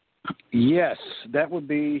 Yes, that would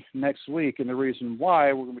be next week. And the reason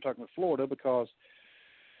why we're going to be talking about Florida because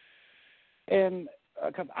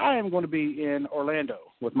I am going to be in Orlando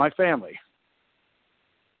with my family.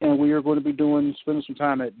 And we are going to be spending some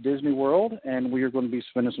time at Disney World, and we are going to be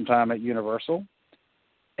spending some time at Universal.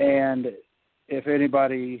 And if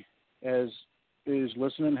anybody is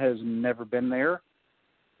listening has never been there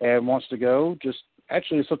and wants to go,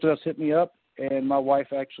 it's up to us, hit me up. And my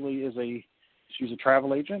wife actually she's a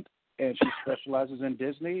travel agent, and she specializes in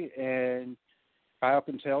Disney. And Kyle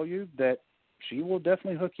can tell you that she will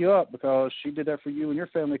definitely hook you up because she did that for you and your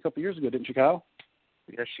family a couple of years ago, didn't she, Kyle?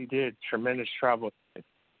 Yes, she did. Tremendous travel.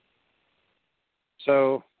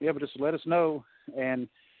 So, yeah, but just let us know. And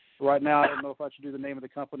right now, I don't know if I should do the name of the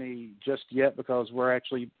company just yet because we're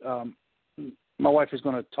actually my wife is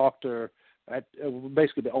going to talk to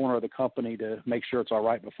basically the owner of the company to make sure it's all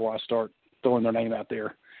right before I start throwing their name out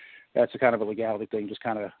there. That's a kind of a legality thing, just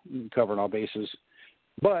kind of covering all bases.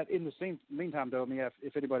 But in the meantime, though,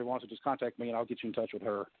 if anybody wants to just contact me, and I'll get you in touch with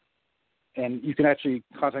her. And you can actually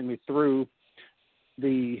contact me through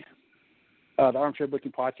the Armchair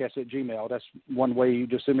Booking Podcast at Gmail. That's one way. You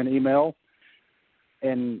just send me an email,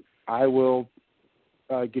 and I will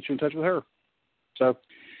get you in touch with her. So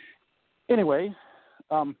anyway,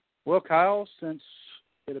 well, Kyle, since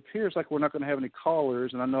it appears like we're not going to have any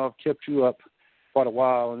callers, and I know I've kept you up quite a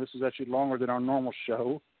while, and this is actually longer than our normal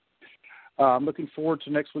show. I'm looking forward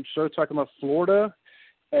to next week's show talking about Florida,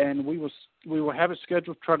 and we will have it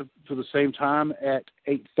scheduled for the same time at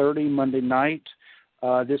 8:30 Monday night.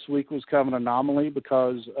 This week was kind of an anomaly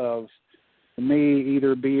because of me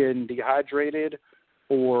either being dehydrated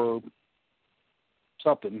or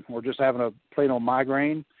something, or just having a plain old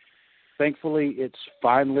migraine. Thankfully, it's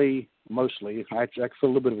finally mostly, I feel a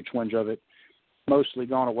little bit of a twinge of it, mostly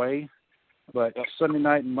gone away. But Sunday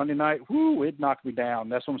night and Monday night, it knocked me down.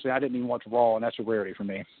 That's what I'm saying. I didn't even watch Raw, and that's a rarity for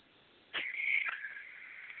me.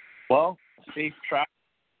 Well, safe travel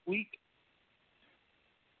week.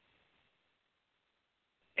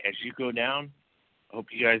 As you go down, I hope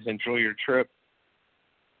you guys enjoy your trip.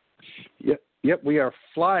 Yep, we are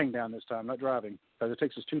flying down this time, not driving. It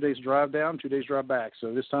takes us 2 days to drive down, 2 days to drive back.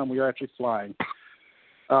 So this time we are actually flying.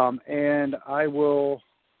 And I will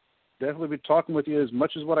definitely be talking with you as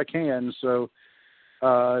much as what I can. So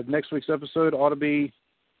next week's episode ought to be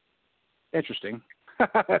interesting.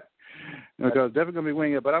 Because definitely going to be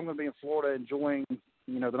winging it, but I'm going to be in Florida enjoying,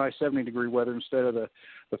 the nice 70-degree weather instead of the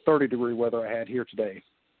 30-degree weather I had here today.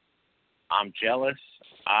 I'm jealous.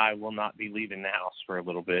 I will not be leaving the house for a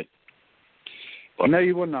little bit. But, no,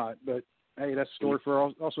 you will not. But, hey, that's a story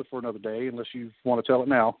also for another day, unless you want to tell it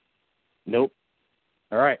now. Nope.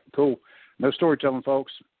 All right, cool. No storytelling,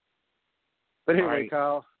 folks. But anyway, right.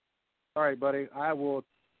 Kyle. All right, buddy. I will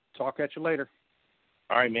talk at you later.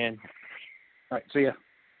 All right, man. All right, see ya.